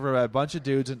messed over by a bunch of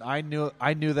dudes, and I knew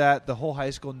that. The whole high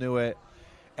school knew it.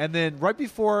 And then right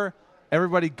before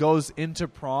everybody goes into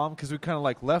prom, because we kind of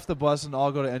like left the bus and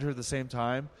all go to enter at the same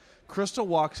time. Crystal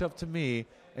walks up to me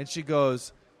and she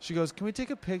goes, "Can we take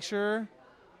a picture?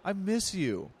 I miss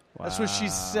you." Wow. That's what she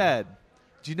said.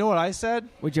 Do you know what I said?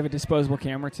 Would you have a disposable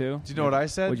camera too? Do you know what I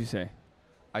said? What'd you say?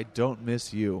 "I don't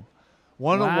miss you."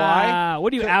 Want to know why?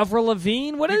 What are you, Avril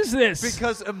Lavigne? What is this?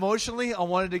 Because emotionally, I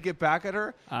wanted to get back at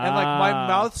her, and like my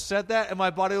mouth said that, and my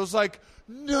body was like,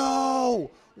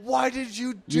 "No, why did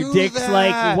you do that?" Your dick's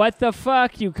like, "What the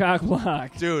fuck, you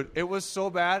cockblock?" Dude, it was so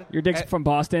bad. Your dick's from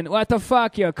Boston. "What the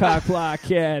fuck, you cockblock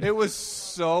kid?" It was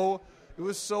so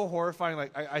horrifying.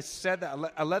 Like I said that,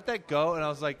 I let that go, and I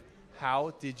was like,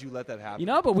 "How did you let that happen?"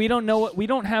 But we don't know. We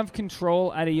don't have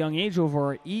control at a young age over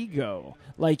our ego.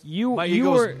 Like my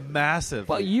ego was massive.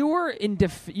 But you were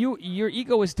your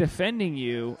ego was defending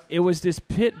you. It was this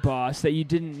pit boss that you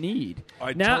didn't need.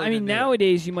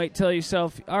 Nowadays you might tell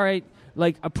yourself, "All right,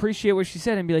 like appreciate what she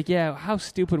said," and be like, "Yeah, how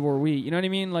stupid were we?" You know what I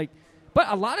mean? Like, but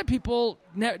a lot of people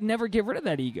never get rid of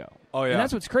that ego. Oh yeah, and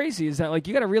that's what's crazy is that like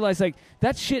you got to realize like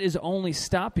that shit is only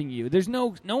stopping you. There's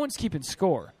no one's keeping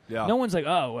score. Yeah. No one's like,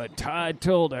 "Oh, what Todd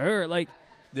told her." Like,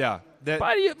 yeah.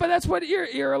 But that's what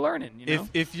you're learning. You know?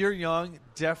 If you're young,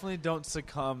 definitely don't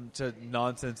succumb to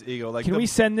nonsense ego. Like, can we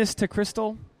send this to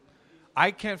Crystal?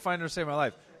 I can't find her to save my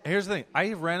life. Here's the thing: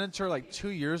 I ran into her like 2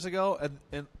 years ago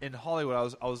in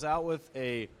Hollywood. I was out with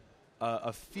a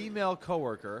female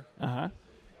coworker,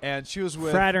 and she was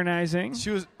with fraternizing.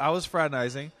 I was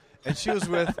fraternizing, and she was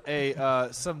with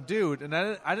some dude, and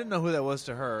I didn't know who that was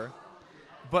to her.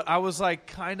 But I was like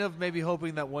kind of maybe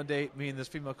hoping that one day me and this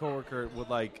female coworker would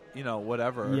like,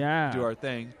 whatever, do our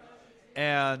thing.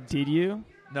 And did you?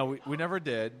 No, we never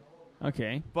did.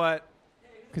 Okay. But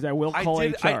Because I will call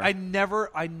HR. I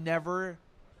never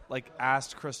like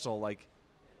asked Crystal like,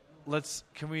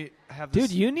 can we have this?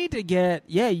 Dude, you need to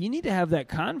have that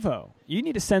convo. You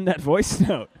need to send that voice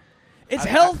note. It's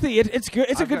healthy. It's good.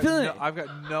 It's a good feeling. I've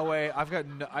got no way.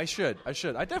 I should. I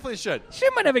definitely should. She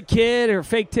might have a kid or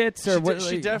fake tits or what.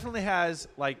 She definitely has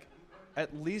like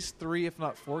at least 3, if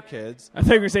not 4 kids. I thought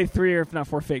you were going to say 3 or if not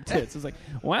 4 fake tits. I was like,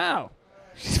 wow.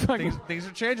 She's fucking... Things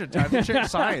are changing. Times are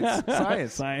changing.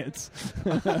 Science.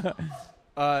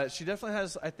 She definitely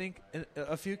has, I think,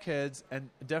 a few kids, and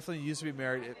definitely used to be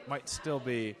married. It might still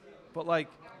be, but like,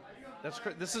 that's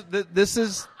this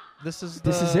is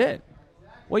it.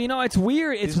 Well, it's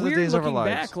weird. It's weird looking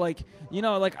back. Like,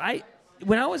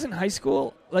 when I was in high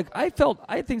school, like I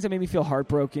had things that made me feel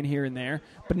heartbroken here and there,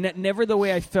 but never the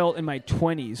way I felt in my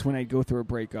 20s when I'd go through a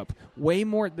breakup. Way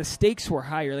more, the stakes were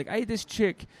higher. Like I had this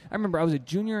chick, I remember I was a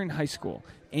junior in high school,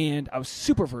 and I was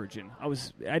super virgin.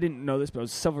 I didn't know this, but I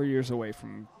was several years away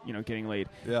from, getting laid.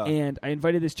 Yeah. And I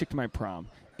invited this chick to my prom,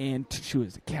 and she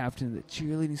was the captain of the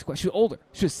cheerleading squad. She was older.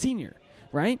 She was a senior.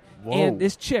 Right? Whoa. And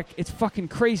this chick, it's fucking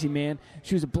crazy, man.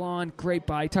 She was a blonde, great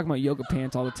body, talking about yoga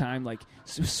pants all the time, like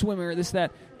swimmer, this,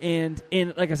 that. And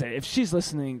like I said, if she's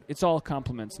listening, it's all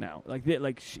compliments now. Like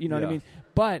you know what I mean?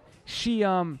 But she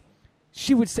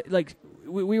would say, like,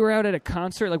 we were out at a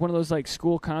concert, like one of those like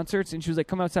school concerts, and she was like,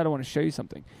 come outside, I want to show you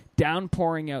something.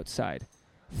 Downpouring outside.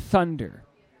 Thunder.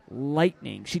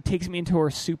 Lightning. She takes me into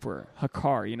her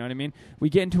car, you know what I mean? We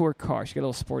get into her car. She got a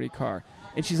little sporty car.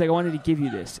 And she's like, I wanted to give you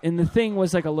this. And the thing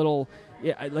was like a little,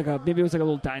 maybe it was like a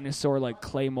little dinosaur, like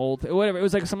clay mold, whatever. It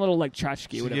was like some little like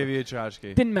tchotchke. She gave you a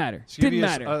tchotchke. Didn't matter. Didn't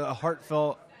matter. A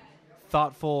heartfelt,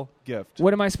 thoughtful gift.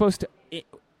 What am I supposed to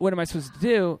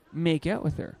do? Make out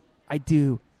with her. I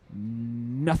do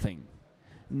nothing.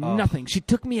 Nothing. She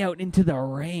took me out into the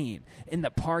rain, in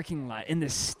the parking lot, in the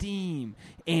steam,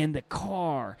 and the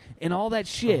car, and all that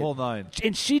shit. The whole 9.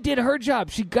 And she did her job.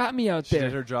 She got me out there. She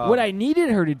did her job. What I needed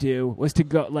her to do was to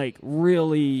go, like,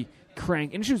 really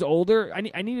crank. And she was older. I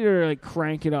needed her to, like,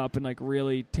 crank it up and, like,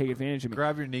 really take advantage of me.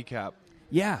 Grab your kneecap.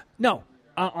 Yeah. No.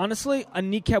 Honestly, a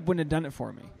kneecap wouldn't have done it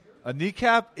for me. A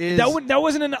kneecap is... That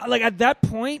wasn't enough. Like, at that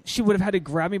point, she would have had to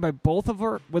grab me with both of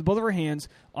her hands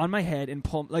on my head and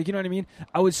pull, like, you know what I mean?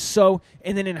 I was so...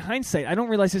 And then in hindsight, I don't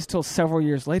realize this till several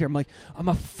years later. I'm like, I'm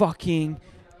a fucking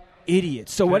idiot.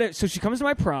 So So she comes to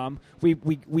my prom.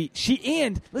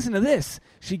 And listen to this.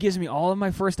 She gives me all of my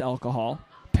first alcohol,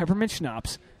 peppermint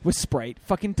schnapps with Sprite.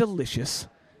 Fucking delicious.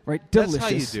 Right? Delicious.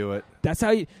 That's how you do it. That's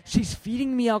how she's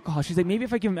feeding me alcohol. She's like, maybe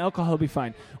if I give him alcohol, he'll be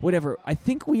fine. Whatever. I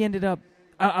think we ended up...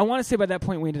 I want to say by that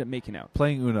point we ended up making out.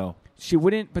 Playing Uno. She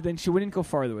wouldn't, but then she wouldn't go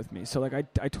farther with me. So like I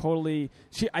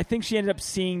think she ended up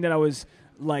seeing that I was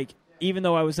like, even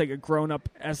though I was like a grown up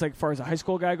as like far as a high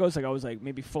school guy goes, like I was like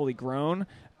maybe fully grown.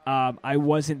 I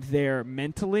wasn't there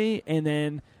mentally, and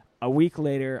then a week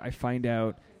later I find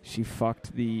out she fucked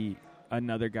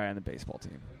another guy on the baseball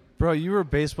team. Bro, you were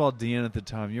baseball DN at the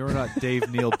time. You were not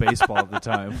Dave Neal baseball at the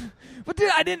time. But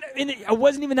dude, I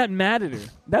wasn't even that mad at her.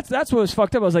 That's what was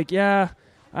fucked up. I was like, yeah.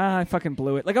 I fucking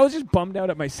blew it. Like, I was just bummed out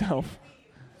at myself.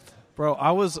 Bro,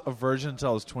 I was a virgin until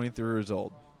I was 23 years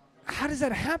old. How does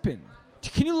that happen?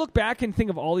 Can you look back and think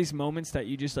of all these moments that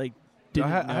you just, like, didn't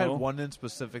know? I had one in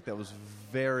specific that was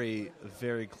very,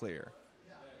 very clear.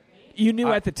 You knew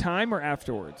at the time or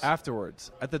afterwards? Afterwards.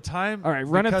 At the time, all right,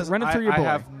 run it through your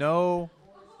boy.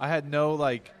 I had no,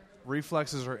 like,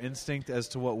 reflexes or instinct as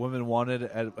to what women wanted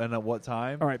and at what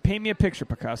time. All right, paint me a picture,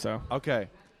 Picasso. Okay.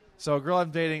 So a girl I'm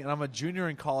dating, and I'm a junior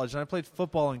in college, and I played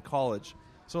football in college.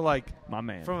 So, like, my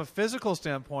man, from a physical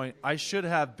standpoint, I should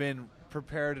have been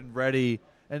prepared and ready.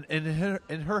 And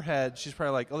in her head, she's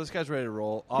probably like, oh, this guy's ready to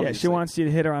roll. Obviously. Yeah, she wants you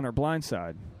to hit her on her blind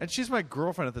side. And she's my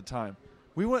girlfriend at the time.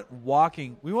 We went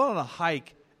walking. We went on a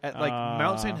hike at, like,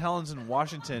 Mount St. Helens in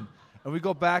Washington. And we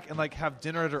go back and, like, have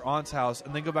dinner at her aunt's house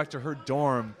and then go back to her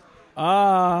dorm.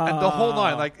 And the whole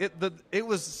 9. Like, it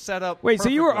was set up Wait,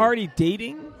 perfectly. So you were already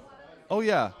dating? Oh,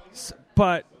 yeah.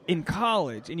 But in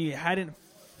college, and you hadn't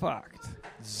fucked?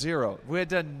 0. We had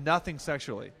done nothing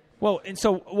sexually. Well,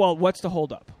 what's the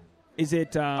holdup? Is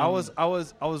it? I was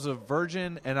a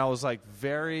virgin, and I was like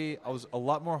I was a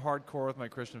lot more hardcore with my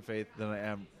Christian faith than I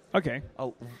am. Okay,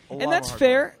 and that's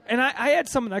fair. And I had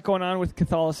some of that going on with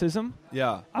Catholicism.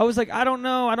 Yeah, I was like, I don't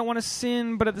know, I don't want to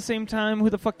sin, but at the same time, who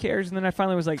the fuck cares? And then I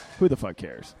finally was like, who the fuck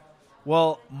cares?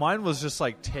 Well, mine was just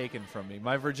like taken from me.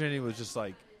 My virginity was just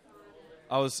like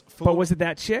I was. But was it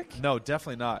that chick? No,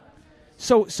 definitely not.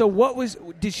 So what was?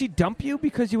 Did she dump you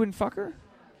because you wouldn't fuck her?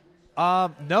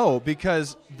 No,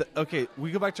 because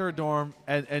we go back to her dorm,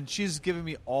 and she's giving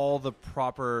me all the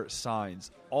proper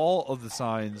signs, all of the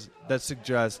signs that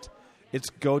suggest it's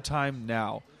go time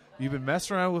now. You've been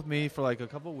messing around with me for like a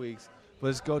couple weeks, but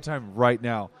it's go time right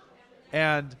now.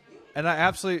 And I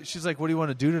absolutely, she's like, "What do you want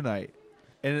to do tonight?"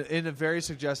 And in a very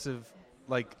suggestive,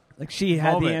 like she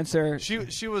had moment. the answer.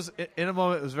 She was in a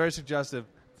moment. It was very suggestive,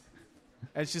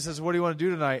 and she says, "What do you want to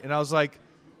do tonight?" And I was like,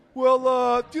 "Well,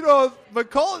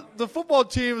 the football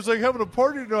team is like having a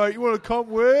party tonight. You want to come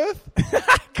with?"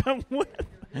 Come with.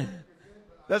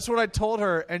 That's what I told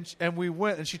her, and we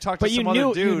went, and she talked to some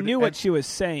other dude. You knew what she was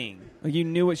saying. Like, you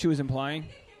knew what she was implying.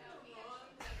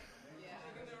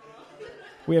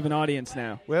 We have an audience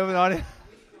now. We have an audience.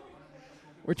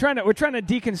 We're trying to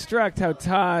deconstruct how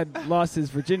Todd lost his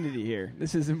virginity here.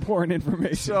 This is important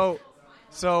information.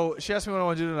 So she asked me what I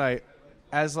want to do tonight,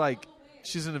 as like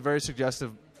she's in a very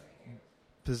suggestive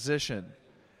position,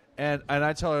 and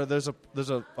I tell her there's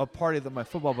a party that my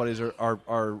football buddies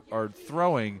are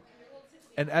throwing,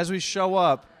 and as we show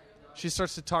up, she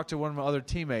starts to talk to one of my other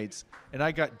teammates, and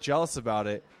I got jealous about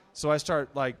it. So I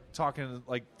start like talking to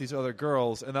like these other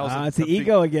girls, and that was it's the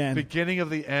ego again. Beginning of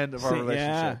the end of our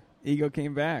relationship. Yeah, ego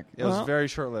came back. It was very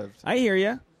short lived. I hear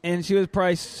you, and she was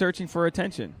probably searching for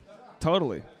attention.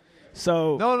 Totally.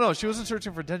 So no, she wasn't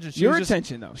searching for attention. Your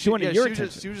attention, though. She wanted your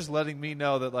attention. She was just letting me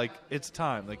know that like it's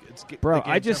time. Like it's bro.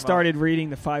 I just started reading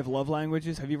the 5 love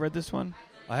languages. Have you read this one?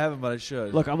 I haven't, but I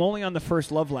should. Look, I'm only on the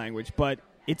first love language, but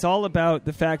it's all about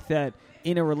the fact that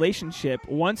in a relationship,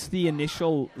 once the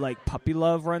initial like puppy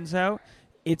love runs out,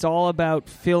 it's all about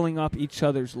filling up each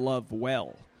other's love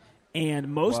well.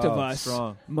 And most of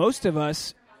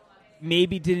us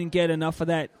maybe didn't get enough of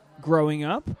that growing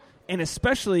up. And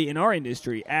especially in our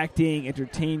industry, acting,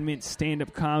 entertainment,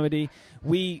 stand-up comedy,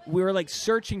 we were like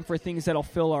searching for things that'll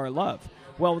fill our love.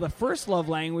 Well, the first love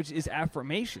language is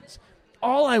affirmations.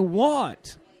 All I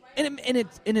want, and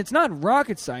it's not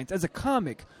rocket science. As a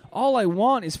comic, all I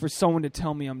want is for someone to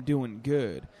tell me I'm doing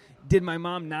good. Did my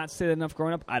mom not say that enough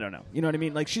growing up? I don't know. You know what I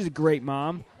mean? Like, she's a great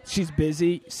mom. She's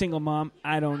busy, single mom.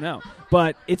 I don't know.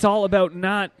 But it's all about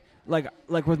not like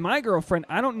with my girlfriend.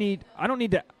 I don't need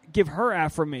to give her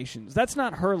affirmations. That's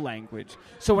not her language.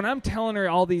 So when I'm telling her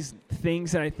all these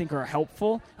things that I think are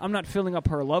helpful, I'm not filling up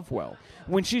her love well.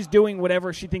 When she's doing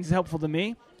whatever she thinks is helpful to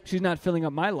me, she's not filling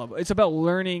up my love. It's about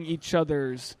learning each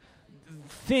other's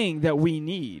thing that we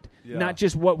need, not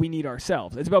just what we need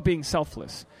ourselves. It's about being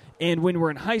selfless. And when we're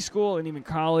in high school and even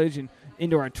college and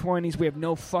into our 20s, we have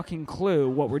no fucking clue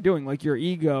what we're doing. Like, your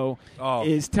ego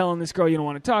is telling this girl you don't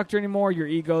want to talk to her anymore. Your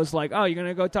ego's like, oh, you're going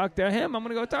to go talk to him? I'm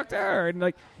going to go talk to her. And,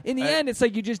 like, in the end, it's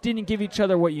like you just didn't give each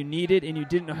other what you needed, and you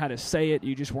didn't know how to say it.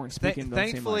 You just weren't speaking the same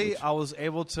language. Thankfully, I was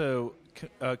able to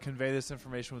convey this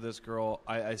information with this girl.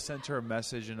 I sent her a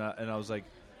message, and I was like,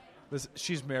 listen,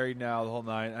 she's married now the whole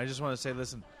night. I just want to say,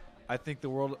 listen, I think the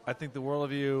world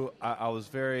of you. I was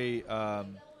very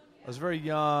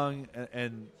young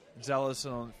and zealous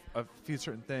on a few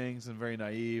certain things and very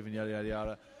naive and yada, yada,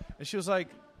 yada. And she was like,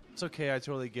 it's okay, I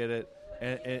totally get it.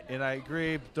 And I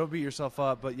agree, don't beat yourself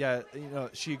up. But, yeah,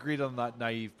 she agreed on that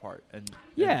naive part. And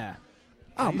yeah.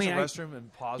 Oh, man. Restroom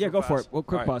and pause. Yeah, go for it. Well,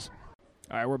 quick pause.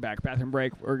 All right, we're back. Bathroom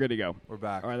break. We're good to go. We're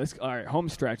back. All right, home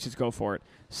stretch. Let's go for it.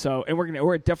 So, and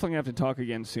we're definitely gonna have to talk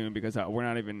again soon because we're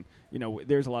not even.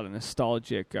 There's a lot of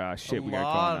nostalgic shit we got going on. A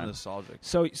lot of nostalgic.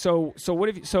 So what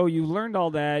if? So you learned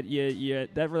all that.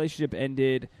 That relationship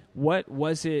ended. What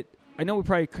was it? I know we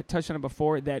probably touched on it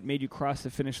before. That made you cross the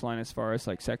finish line as far as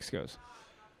like sex goes.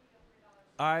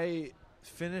 I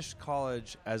finished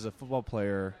college as a football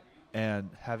player and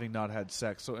having not had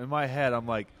sex. So in my head, I'm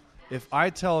like, if I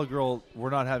tell a girl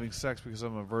we're not having sex because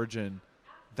I'm a virgin,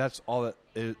 that's all that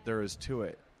there is to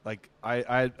it. Like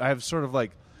I have sort of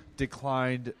like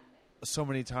declined so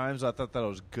many times. I thought that I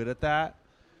was good at that.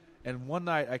 And one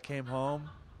night I came home,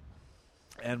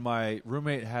 and my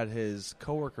roommate had his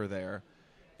coworker there,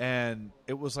 and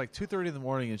it was like 2:30 in the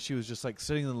morning, and she was just like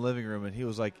sitting in the living room, and he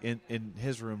was like in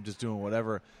his room just doing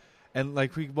whatever, and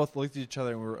like we both looked at each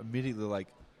other, and we were immediately like,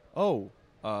 "Oh,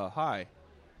 hi,"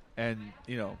 and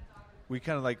we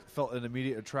kind of like felt an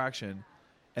immediate attraction.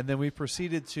 And then we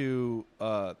proceeded to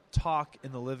talk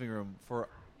in the living room for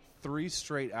 3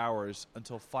 straight hours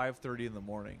until 5:30 in the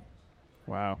morning.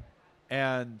 Wow.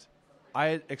 And I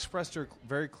had expressed her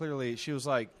very clearly. She was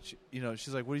like,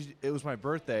 she's like, it was my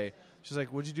birthday. She's like,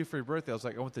 what'd you do for your birthday? I was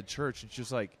like, I went to church. And she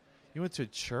was like, you went to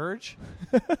church?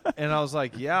 And I was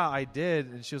like, yeah, I did.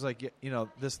 And she was like,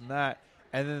 this and that.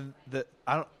 And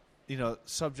then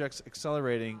subjects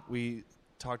accelerating, we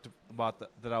talked about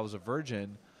that I was a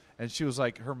virgin. and she was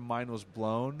like, her mind was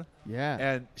blown. Yeah.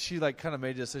 And she like kind of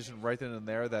made a decision right then and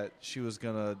there that she was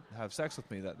gonna have sex with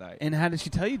me that night. And how did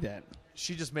she tell you that?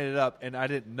 She just made it up, and I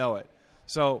didn't know it.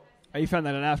 So. Oh, you found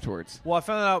that out afterwards. Well, I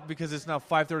found that out because it's now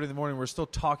 5:30 in the morning. We're still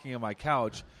talking on my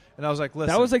couch. And I was like,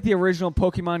 listen. That was like the original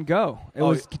Pokemon Go. It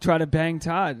was try to bang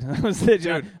Todd. That was it.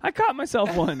 Dude. I caught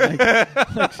myself one. Like,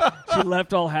 she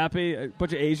left all happy. A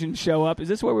bunch of Asians show up. Is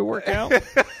this where we work out?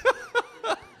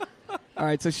 All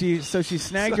right, so she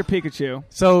snagged your Pikachu.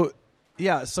 So,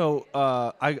 yeah,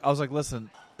 I was like,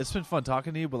 listen, it's been fun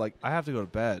talking to you, but, like, I have to go to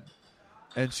bed.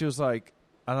 And she was like,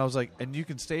 and I was like, and you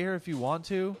can stay here if you want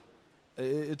to.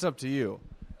 It's up to you.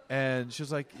 And she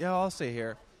was like, yeah, I'll stay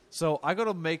here. So I go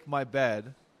to make my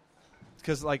bed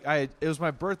because, like, it was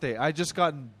my birthday. I just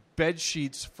gotten bed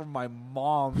sheets from my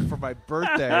mom for my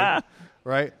birthday,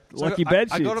 right? So Lucky bed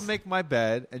sheets. I go to make my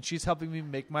bed, and she's helping me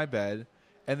make my bed.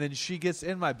 And then she gets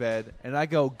in my bed, and I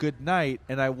go, good night,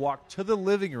 and I walk to the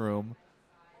living room,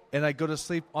 and I go to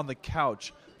sleep on the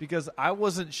couch because I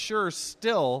wasn't sure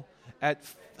still at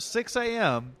 6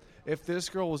 a.m. if this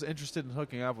girl was interested in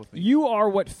hooking up with me. You are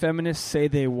what feminists say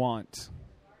they want.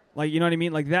 Like, you know what I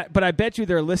mean? Like that. But I bet you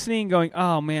they're listening going,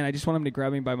 oh, man, I just want him to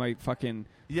grab me by my fucking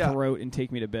throat and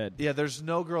take me to bed. Yeah, there's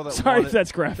no girl that Sorry wanted, if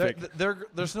that's graphic.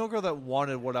 There's no girl that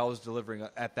wanted what I was delivering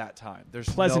at that time. There's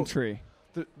pleasantry.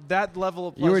 That level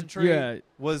of pleasantry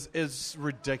is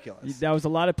ridiculous. That was a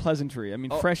lot of pleasantry. I mean,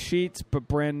 fresh sheets, but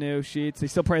brand new sheets. They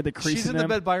still probably had the crease She's in the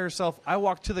bed by herself. I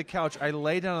walk to the couch. I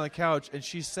lay down on the couch, and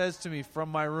she says to me from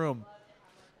my room,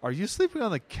 are you sleeping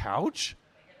on the couch?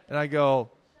 And I go,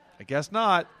 I guess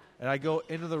not. And I go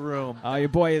into the room. Oh, your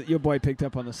boy picked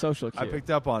up on the social cue. I picked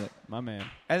up on it. My man.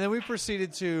 And then we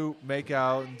proceeded to make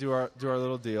out and do our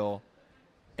little deal.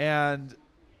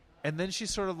 And then she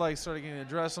sort of like started getting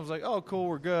dressed. I was like, oh, cool,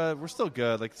 we're good. We're still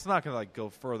good. Like, it's not going to like go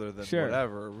further than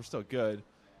whatever. We're still good.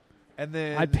 And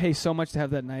then I'd pay so much to have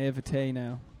that naivete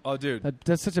now. Oh, dude.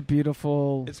 That's such a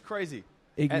beautiful It's crazy.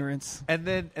 Ignorance. And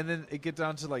then it gets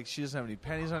down to like she doesn't have any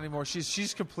panties on anymore.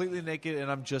 She's completely naked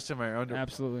and I'm just in my underwear.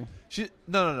 Absolutely.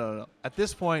 No. At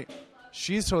this point,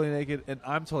 she's totally naked and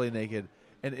I'm totally naked.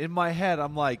 And in my head,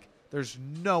 I'm like, there's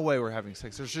no way we're having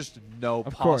sex. There's just no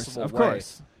possible way. Of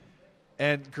course.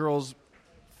 And girls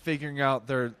figuring out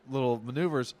their little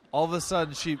maneuvers. All of a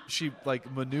sudden, she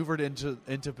like maneuvered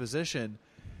into position,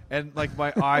 and like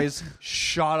my eyes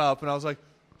shot up, and I was like,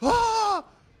 ah,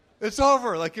 it's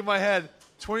over. Like in my head,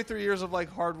 23 years of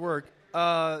like hard work.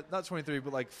 Not 23,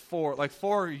 but like four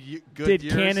good years. Did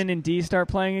Canon and D start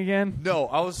playing again? No,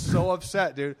 I was so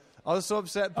upset, dude. I was so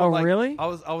upset. But really? I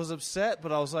was upset,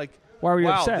 but I was like, why were you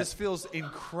upset? Wow, this feels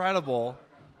incredible.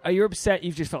 Are you upset?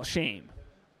 You just felt shame.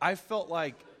 I felt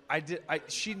like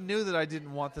she knew that I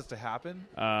didn't want this to happen.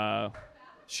 I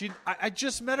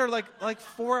just met her like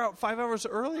 5 hours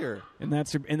earlier. And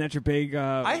that's your big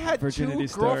I had virginity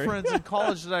two girlfriends in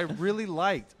college that I really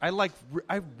liked. I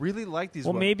really liked these.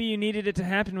 Well, women. maybe you needed it to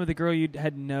happen with a girl you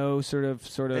had no sort of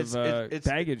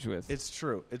baggage with. It's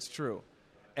true.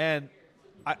 And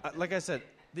I like I said,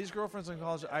 these girlfriends in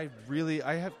college, I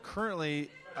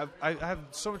have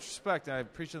so much respect and I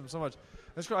appreciate them so much.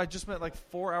 This girl I just met like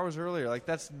 4 hours earlier. Like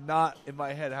that's not in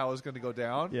my head how it was going to go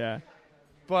down. Yeah.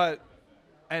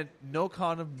 And no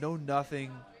condom, no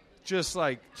nothing. Just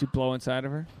like. Did you blow inside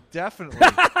of her? Definitely.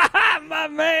 My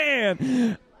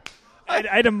man. I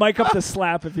had to mic up the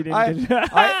slap if you didn't.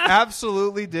 I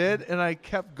absolutely did. And I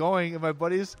kept going. And my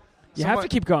buddies. You have to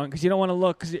keep going because you don't want to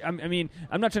look. Cause, I mean,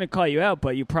 I'm not trying to call you out,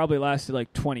 but you probably lasted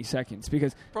like 20 seconds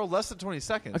because. Bro, less than 20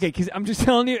 seconds. Okay, because I'm just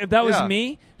telling you, if that was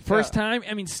me, first time.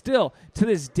 I mean, still to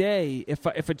this day, if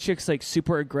a chick's like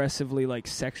super aggressively like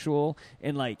sexual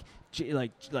and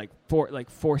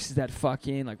forces that fuck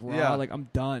in like raw, like I'm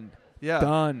done. Yeah,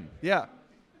 done. Yeah,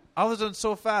 I was done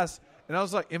so fast, and I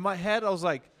was like, in my head, I was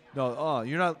like, no,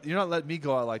 you're not letting me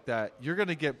go out like that. You're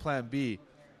gonna get Plan B.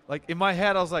 Like, in my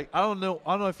head, I was like, I don't know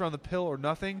if you're on the pill or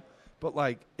nothing, but,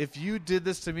 like, if you did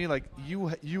this to me, like, you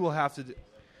will have to do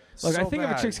Look, I think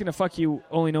if a chick's going to fuck you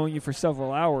only knowing you for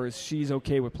several hours, she's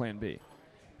okay with Plan B.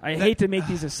 I hate to make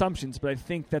these assumptions, but I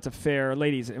think that's a fair...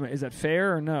 Ladies, is that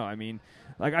fair or no? I mean,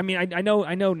 I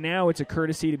know now it's a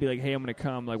courtesy to be like, hey, I'm going to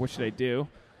come. Like, what should I do?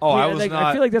 Oh, I was not...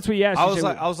 I feel like that's what you asked.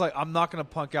 I was like, I'm not going to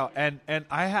punk out. And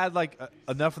I had, like,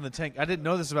 enough in the tank. I didn't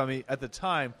know this about me at the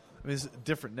time. I mean, it's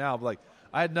different now, but, like,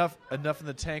 I had enough in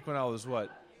the tank when I was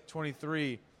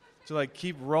 23 to like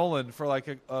keep rolling for like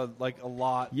a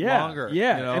lot longer.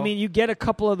 Yeah, you know? I mean, you get a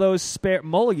couple of those spare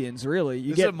mulligans. Really,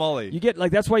 you get a mully. You get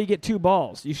like that's why you get two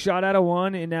balls. You shot out of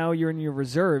one, and now you're in your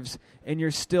reserves, and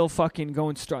you're still fucking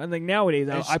going strong. And like nowadays,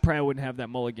 I probably wouldn't have that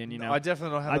mulligan. You know, I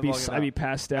definitely don't have that mulligan. I'd be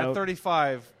passed out at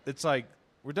 35. It's like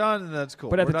We're done, and that's cool.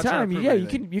 But at We're the not trying time, to prove yeah,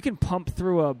 anything. you can pump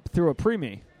through a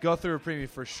preemie. Go through a preemie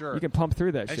for sure. You can pump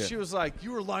through that and shit. she was like,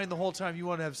 "You were lying the whole time. You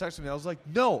wanted to have sex with me." I was like,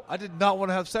 "No, I did not want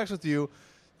to have sex with you."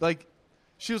 Like,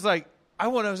 she was like, "I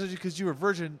want to have sex with you because you were a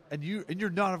virgin, and you're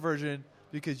not a virgin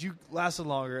because you lasted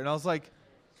longer." And I was like,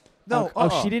 "No."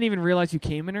 Oh, she didn't even realize you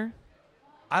came in her?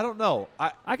 I don't know.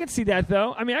 I can see that,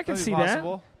 though. I mean, I can see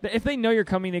possible. that. If they know you're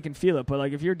coming, they can feel it. But,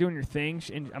 like, if you're doing your thing,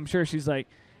 and I'm sure she's like,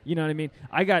 you know what I mean?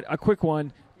 I got a quick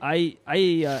one. I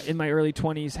in my early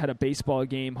 20s, had a baseball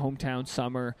game, hometown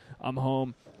summer. I'm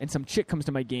home, and some chick comes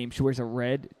to my game. She wears a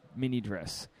red mini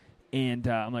dress. And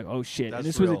I'm like, oh, shit. And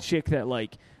this was a chick that,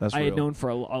 like, I had known for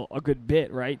a good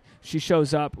bit, right? She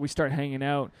shows up. We start hanging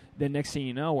out. Then next thing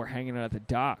you know, we're hanging out at the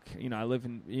dock. You know, I live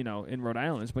in Rhode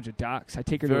Island. There's a bunch of docks. I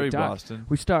take her to the dock. Boston.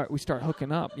 We start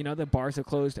hooking up. You know, the bars have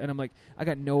closed. And I'm like, I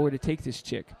got nowhere to take this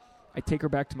chick. I take her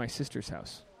back to my sister's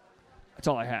house. That's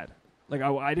all I had. Like,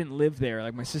 I didn't live there.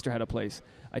 Like, my sister had a place.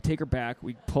 I take her back.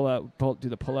 We do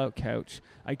the pull-out couch.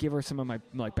 I give her some of my,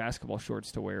 like, basketball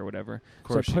shorts to wear or whatever.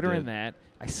 So I put her in that.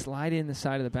 I slide in the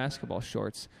side of the basketball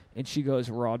shorts, and she goes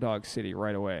raw dog city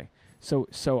right away. So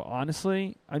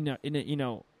honestly, I'm not, you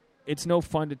know, it's no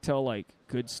fun to tell, like,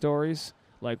 good stories,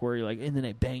 like where you're like, and then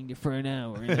I banged you for an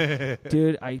hour.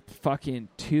 Dude, I fucking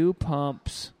 2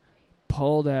 pumps,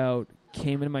 pulled out,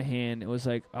 came into my hand. It was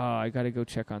like, oh, I got to go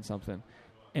check on something.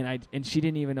 And she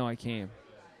didn't even know I came.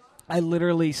 I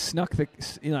literally snuck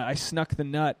the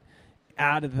nut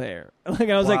out of there. Like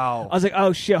I was like,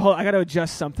 oh shit, hold on, I got to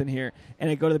adjust something here. And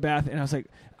I go to the bathroom, and I was like,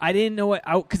 I didn't know what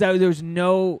because there was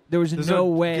no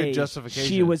way good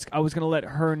justification. I was gonna let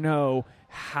her know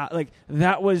how, like,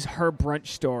 that was her brunch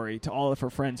story to all of her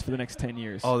friends for the next 10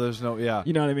 years. Oh, there's no, yeah.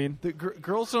 You know what I mean? The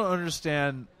girls don't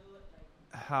understand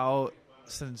how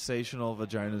sensational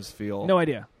vaginas feel. No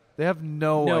idea. They have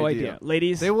no idea.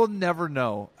 Ladies, they will never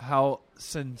know how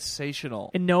sensational.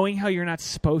 And knowing how you're not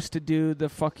supposed to do the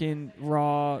fucking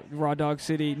raw dog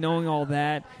city, knowing all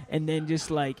that, and then just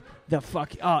like the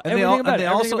fuck, everything about it.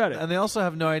 And they also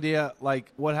have no idea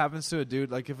like what happens to a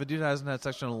dude. Like if a dude hasn't had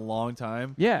sex in a long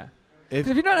time. Yeah. If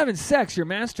you're not having sex, you're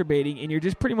masturbating, and you're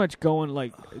just pretty much going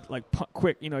like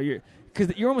quick. You know,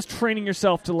 because you're almost training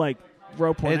yourself to like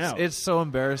rope one out. It's so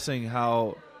embarrassing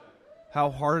how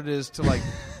hard it is to like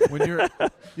when you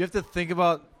have to think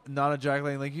about not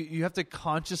ejaculating. Like you have to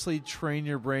consciously train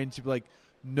your brain to be like,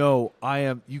 no,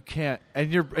 you can't.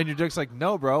 And your dick's like,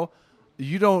 no, bro,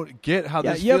 you don't get how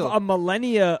this you feels. Have a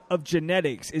millennia of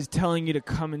genetics is telling you to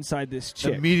come inside this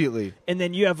chick immediately, and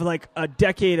then you have like a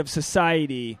decade of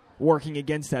society working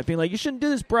against that, being like, you shouldn't do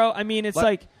this, bro. I mean, it's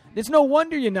like it's no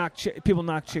wonder you people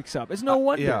knock chicks up. It's no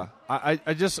wonder. Yeah,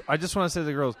 I just want to say to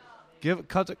the girls,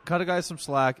 cut a guy some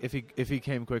slack if he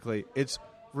came quickly. It's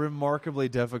remarkably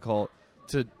difficult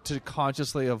to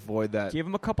consciously avoid that. Give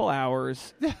him a couple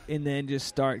hours and then just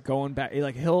start going back.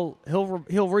 Like he'll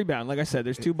rebound. Like I said,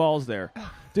 there's 2 balls there,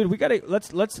 dude. We gotta let's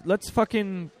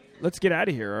get out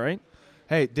of here. All right.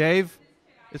 Hey, Dave,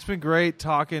 it's been great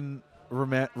talking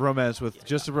romance with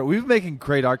just a bro. We've been making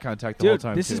great eye contact the whole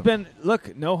time. This has been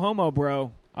no homo,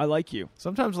 bro. I like you.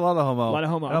 Sometimes a lot of homo.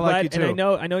 I like you too. And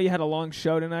I know you had a long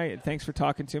show tonight. And thanks for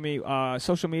talking to me.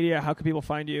 Social media, how can people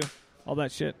find you? All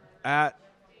that shit. At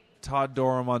Todd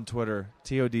Doram on Twitter.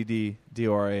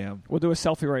 TODDDORAM. We'll do a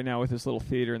selfie right now with this little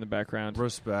theater in the background.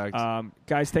 Respect.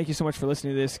 Guys, thank you so much for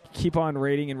listening to this. Keep on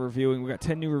rating and reviewing. We got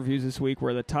 10 new reviews this week.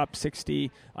 We're the top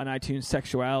 60 on iTunes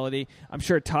sexuality. I'm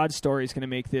sure Todd's story is going to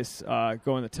make this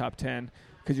go in the top 10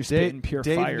 because you're spitting pure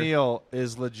fire. Dave Neal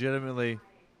is legitimately...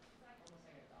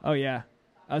 Oh, yeah.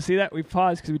 See that? We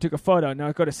paused because we took a photo.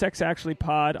 Now go to Sex Actually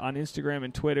Pod on Instagram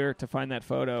and Twitter to find that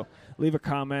photo. Leave a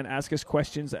comment. Ask us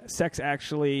questions. Sex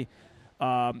Actually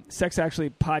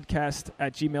Podcast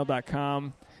at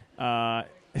gmail.com.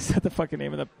 Is that the fucking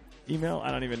name of the email?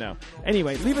 I don't even know.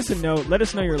 Anyway, leave us a note. Let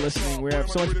us know you're listening. We have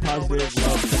so much positive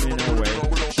love coming in our way.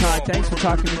 Todd, thanks for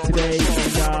talking to me today.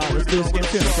 And let's do this again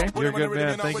soon, okay? You're a good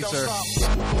man. Thank you, sir.